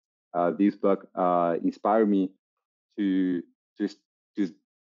nutshell. This book inspired me to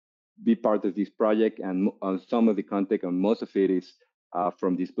be part of this project, and some of the content and most of it is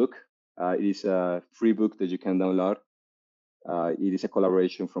from this book. It is a free book that you can download. It is a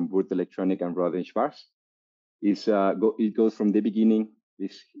collaboration from Würth Elektronik and Roden Schwarz. It goes from the beginning,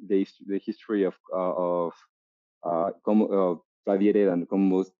 the history of radiated and common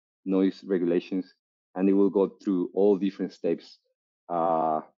mode noise regulations, and it will go through all different steps,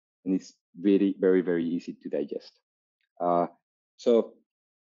 and it's very, very, very easy to digest. So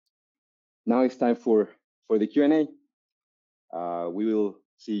now it's time for the Q&A. We will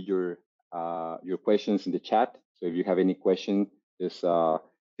see your questions in the chat. So if you have any question, just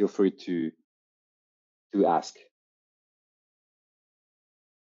feel free to ask.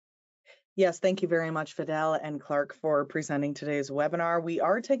 Yes, thank you very much, Fidel and Clark, for presenting today's webinar. We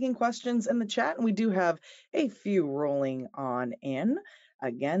are taking questions in the chat, and we do have a few rolling on in.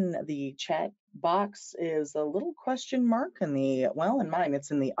 Again, the chat box is a little question mark in in mine,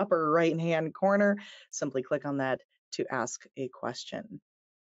 it's in the upper right-hand corner. Simply click on that to ask a question.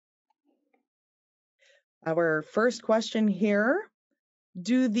 Our first question here,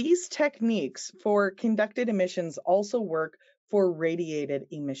 do these techniques for conducted emissions also work for radiated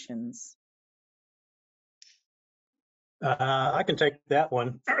emissions? I can take that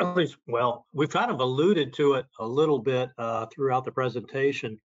one. At least, well, we've kind of alluded to it a little bit throughout the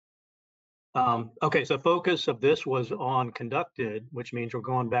presentation. Okay, so focus of this was on conducted, which means we're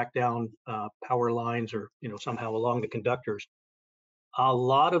going back down power lines or somehow along the conductors. A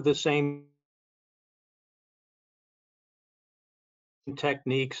lot of the same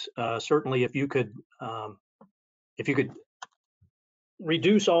techniques, certainly if you could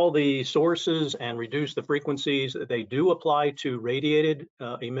reduce all the sources and reduce the frequencies, they do apply to radiated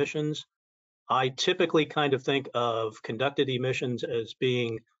emissions. I typically kind of think of conducted emissions as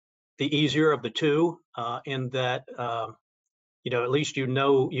being the easier of the two, in that at least it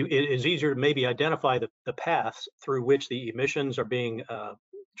is easier to maybe identify the paths through which the emissions are being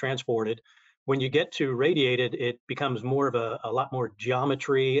transported. When you get to radiated, it becomes more of a lot more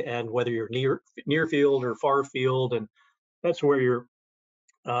geometry, and whether you're near field or far field, and that's where your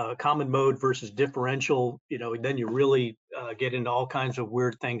common mode versus differential, then you really get into all kinds of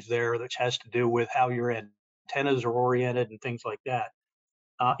weird things there, which has to do with how your antennas are oriented and things like that.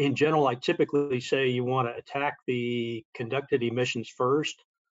 In general, I typically say you want to attack the conducted emissions first.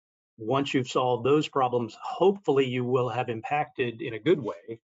 Once you've solved those problems, hopefully you will have impacted in a good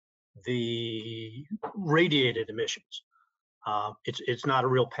way the radiated emissions. It's not a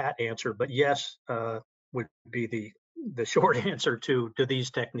real pat answer, but yes, would be the short answer to do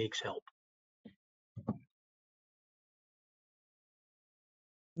these techniques help?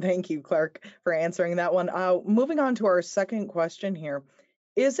 Thank you, Clark, for answering that one. Moving on to our second question here.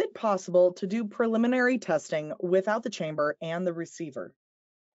 Is it possible to do preliminary testing without the chamber and the receiver?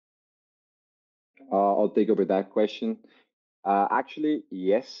 I'll take over that question. Actually,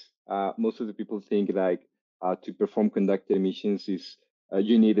 yes. Most of the people think like to perform conducted emissions is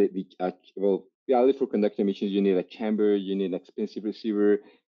you need for conducted emissions you need a chamber, you need an expensive receiver.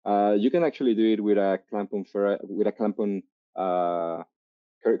 You can actually do it with a clamp-on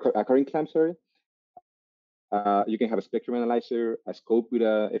a current clamp, sorry. You can have a spectrum analyzer, a scope with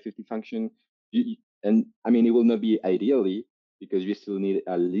a F50 function, and I mean it will not be ideally because you still need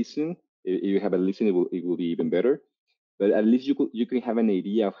a listen. If you have a listen, it will be even better. But at least you can have an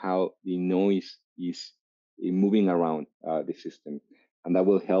idea of how the noise is moving around the system, and that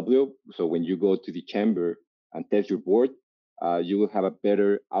will help you. So when you go to the chamber and test your board, you will have a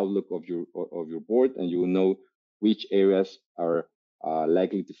better outlook of your board, and you will know which areas are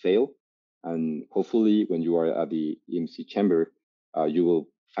likely to fail. And hopefully, when you are at the EMC chamber, you will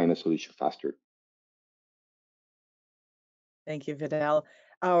find a solution faster. Thank you, Vidal.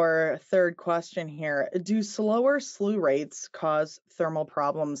 Our third question here. Do slower slew rates cause thermal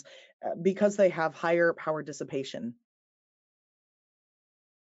problems because they have higher power dissipation?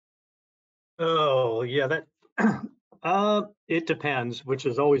 Oh, yeah, that it depends, which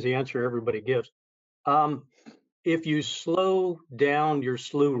is always the answer everybody gives. If you slow down your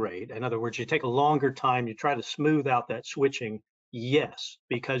slew rate, in other words, you take a longer time, you try to smooth out that switching, yes,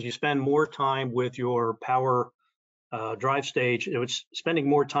 because you spend more time with your power drive stage. It's spending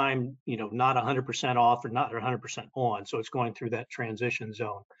more time, not 100% off or not 100% on, so it's going through that transition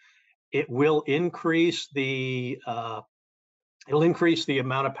zone. It will increase it'll increase the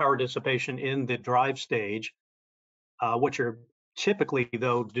amount of power dissipation in the drive stage. What you're typically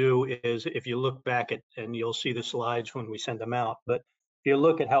though do is, if you look back at, and you'll see the slides when we send them out, but if you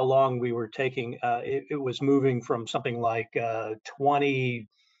look at how long we were taking, it was moving from something like 20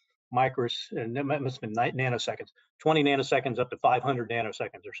 micros, and it must have been nanoseconds, 20 nanoseconds up to 500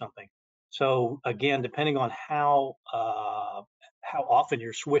 nanoseconds or something. So again, depending on how often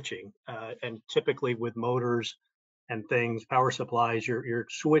you're switching, and typically with motors and things, power supplies, you're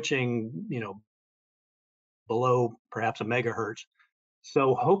switching, below perhaps a megahertz.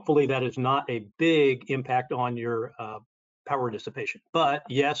 So hopefully that is not a big impact on your power dissipation. But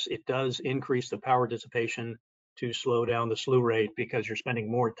yes, it does increase the power dissipation to slow down the slew rate because you're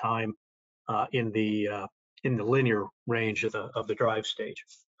spending more time in the linear range of the drive stage.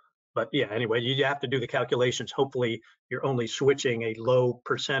 But yeah, anyway, you have to do the calculations. Hopefully you're only switching a low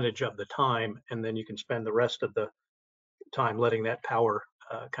percentage of the time, and then you can spend the rest of the time letting that power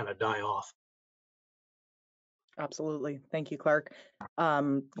kind of die off. Absolutely. Thank you, Clark.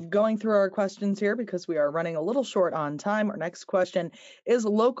 Going through our questions here because we are running a little short on time. Our next question, is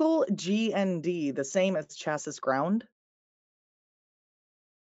local GND the same as chassis ground?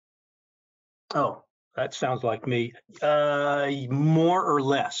 Oh, that sounds like me. More or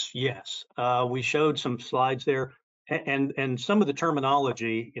less, yes. We showed some slides there, and some of the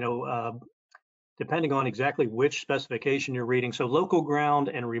terminology, depending on exactly which specification you're reading. So local ground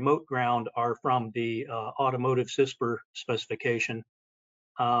and remote ground are from the automotive CISPR specification.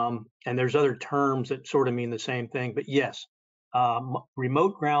 And there's other terms that sort of mean the same thing, but yes,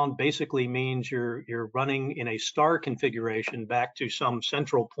 remote ground basically means you're running in a star configuration back to some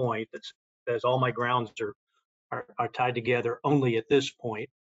central point that says all my grounds are tied together only at this point,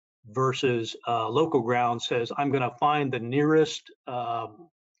 versus local ground says I'm going to find the nearest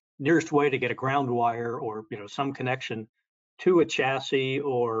way to get a ground wire or some connection to a chassis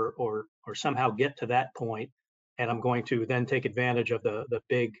or somehow get to that point, and I'm going to then take advantage of the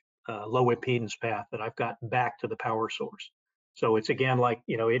big low impedance path that I've got back to the power source. So it's again like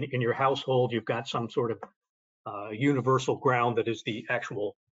in your household you've got some sort of universal ground that is the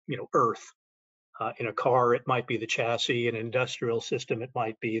actual earth. In a car it might be the chassis. In an industrial system it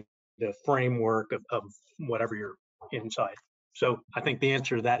might be the framework of whatever you're inside. So I think the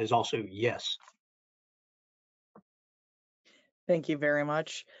answer to that is also yes. Thank you very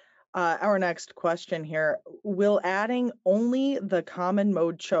much. Our next question here, will adding only the common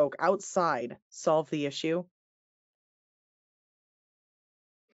mode choke outside solve the issue?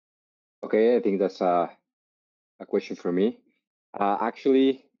 Okay, I think that's a question for me.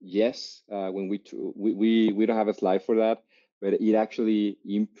 Actually, yes. When we don't have a slide for that, but it actually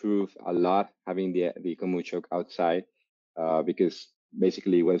improved a lot having the common choke outside, because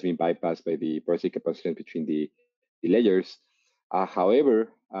basically it was being bypassed by the parasitic capacitance between the layers.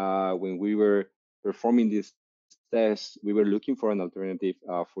 However, when we were performing this test, we were looking for an alternative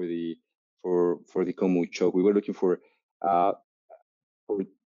for the common choke. We were looking for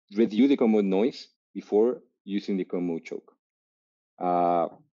reduce the common noise before using the common choke.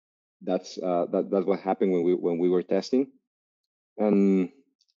 That's what happened when we were testing. And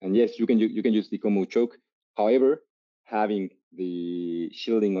yes, you can use the common choke. However, having the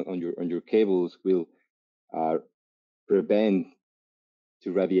shielding on your cables will prevent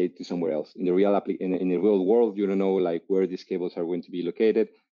to radiate to somewhere else. In the real world, you don't know like where these cables are going to be located.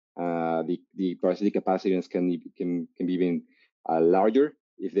 The parasitic capacitance can be even larger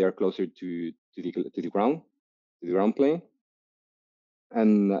if they are closer to the ground plane,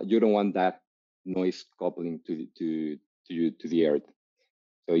 and you don't want that noise coupling to the earth.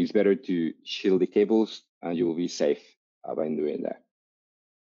 So it's better to shield the cables, and you will be safe by doing that.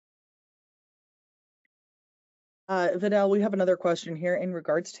 Vidal, we have another question here in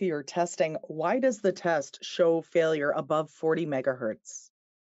regards to your testing. Why does the test show failure above 40 megahertz?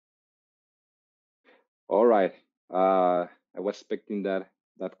 All right. I was expecting that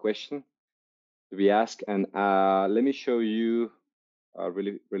question to be asked, and let me show you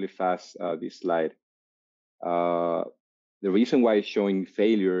really fast this slide. The reason why it's showing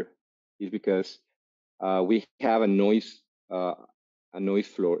failure is because we have a noise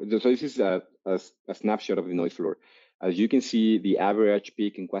floor. So this is a snapshot of the noise floor. As you can see, the average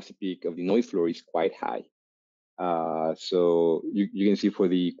peak and quasi peak of the noise floor is quite high. So you can see for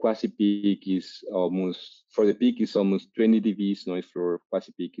the quasi peak is almost 20 dBs noise floor.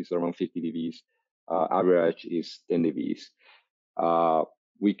 Quasi peak is around 50 dBs. Average is 10 dBs.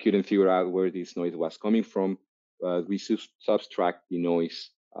 We couldn't figure out where this noise was coming from. We subtract the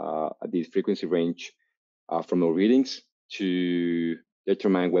noise at this frequency range from our readings to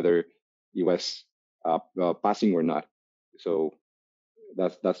determine whether it was passing or not. So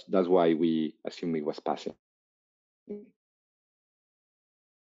that's why we assume it was passing.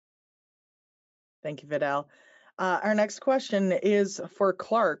 Thank you, Vidal. Our next question is for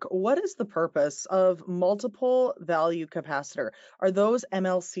Clark. What is the purpose of multiple value capacitor? Are those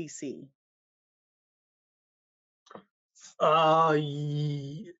MLCC?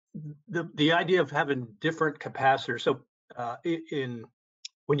 The idea of having different capacitors. So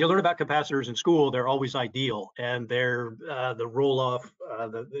when you learn about capacitors in school, they're always ideal, and they're the roll-off,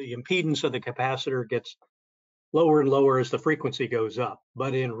 the impedance of the capacitor gets lower and lower as the frequency goes up.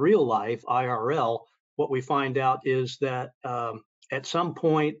 But in real life, IRL, what we find out is that at some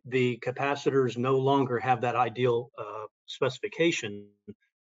point, the capacitors no longer have that ideal specification.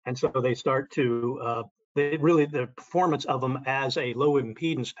 And so they start to, the performance of them as a low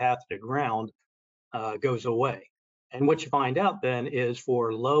impedance path to ground goes away. And what you find out then is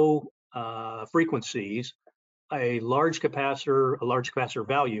for low frequencies, a large capacitor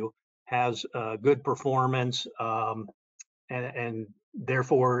value has good performance, and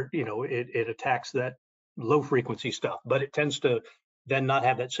therefore, it attacks that low frequency stuff, but it tends to then not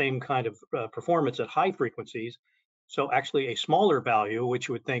have that same kind of performance at high frequencies. So actually a smaller value, which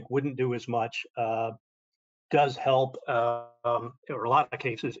you would think wouldn't do as much, does help, or a lot of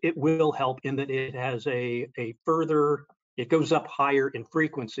cases, it will help in that it has a further it goes up higher in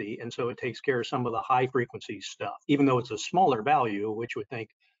frequency, and so it takes care of some of the high frequency stuff, even though it's a smaller value, which would think,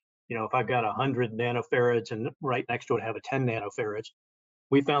 if I've got 100 nanofarads and right next to it I have a 10 nanofarads,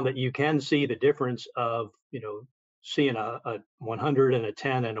 we found that you can see the difference of, seeing a 100 and a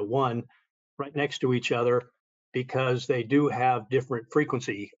 10 and a 1 right next to each other, because they do have different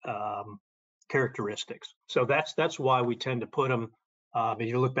frequency characteristics. So that's why we tend to put them. If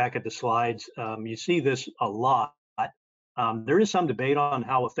you look back at the slides, you see this a lot. There is some debate on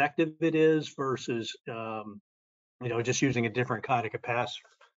how effective it is versus, just using a different kind of capacitor.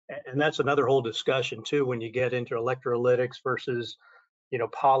 And that's another whole discussion too, when you get into electrolytics versus,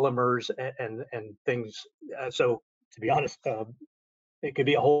 polymers and things. So to be honest, it could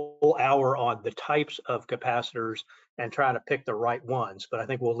be a whole hour on the types of capacitors and trying to pick the right ones, but I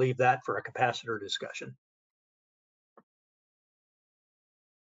think we'll leave that for a capacitor discussion.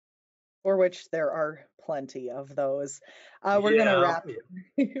 For which there are plenty of those. We're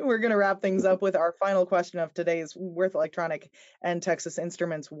gonna wrap things up with our final question of today's Würth Elektronik and Texas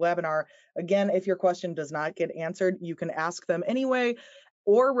Instruments webinar. Again, if your question does not get answered, you can ask them anyway,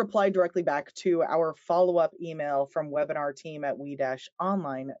 or reply directly back to our follow-up email from webinar team at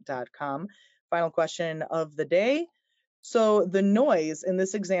we-online.com. Final question of the day. So the noise in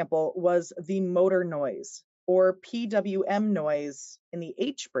this example was the motor noise, or PWM noise in the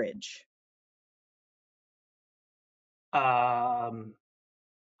H bridge. I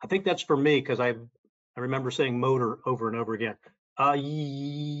think that's for me, because I remember saying motor over and over again.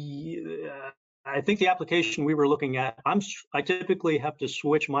 I think the application we were looking at, I typically have to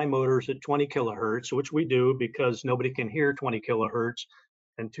switch my motors at 20 kilohertz, which we do because nobody can hear 20 kilohertz,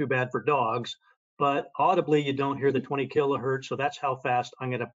 and too bad for dogs. But audibly, you don't hear the 20 kilohertz, so that's how fast I'm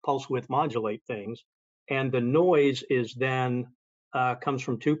going to pulse width modulate things. And the noise is then comes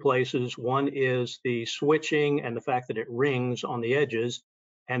from two places. One is the switching and the fact that it rings on the edges.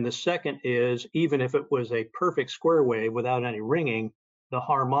 And the second is, even if it was a perfect square wave without any ringing, the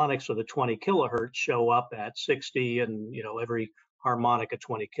harmonics of the 20 kilohertz show up at 60 and, every harmonic at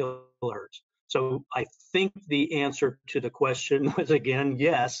 20 kilohertz. So I think the answer to the question was, again,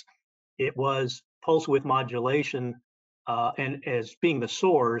 yes, it was pulse width modulation and as being the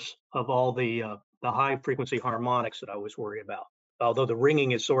source of all the high frequency harmonics that I was worried about. Although the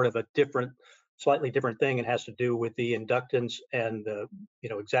ringing is sort of a slightly different thing. It has to do with the inductance and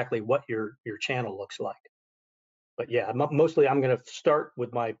exactly what your channel looks like. But yeah, mostly I'm going to start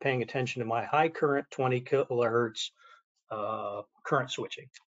with my paying attention to my high current 20 kilohertz current switching.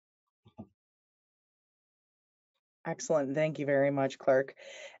 Excellent. Thank you very much, Clark.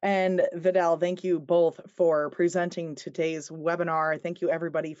 And Vidal, thank you both for presenting today's webinar. Thank you,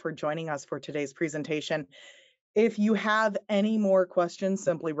 everybody, for joining us for today's presentation. If you have any more questions,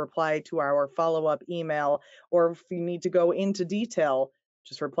 simply reply to our follow-up email, or if you need to go into detail,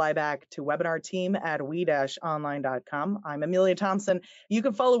 just reply back to webinar team at we-online.com. I'm Amelia Thompson. You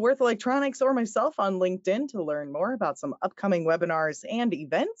can follow Würth Elektroniks or myself on LinkedIn to learn more about some upcoming webinars and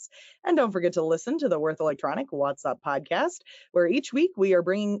events. And don't forget to listen to the Würth Elektronik What's Up podcast, where each week we are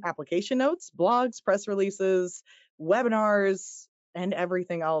bringing application notes, blogs, press releases, webinars, and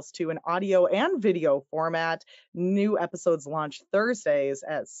everything else to an audio and video format. New episodes launch Thursdays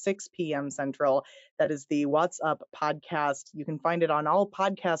at 6 p.m. Central. That is the What's Up podcast. You can find it on all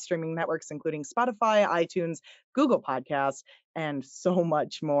podcast streaming networks, including Spotify, iTunes, Google Podcasts, and so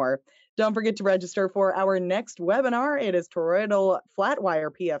much more. Don't forget to register for our next webinar. It is toroidal flat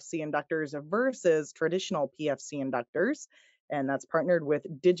wire PFC inductors versus traditional PFC inductors. And that's partnered with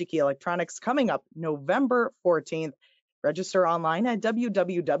DigiKey Electronics, coming up November 14th. Register online at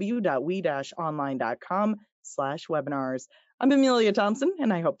www.we-online.com/webinars. I'm Amelia Thompson,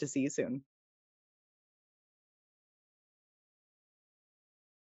 and I hope to see you soon.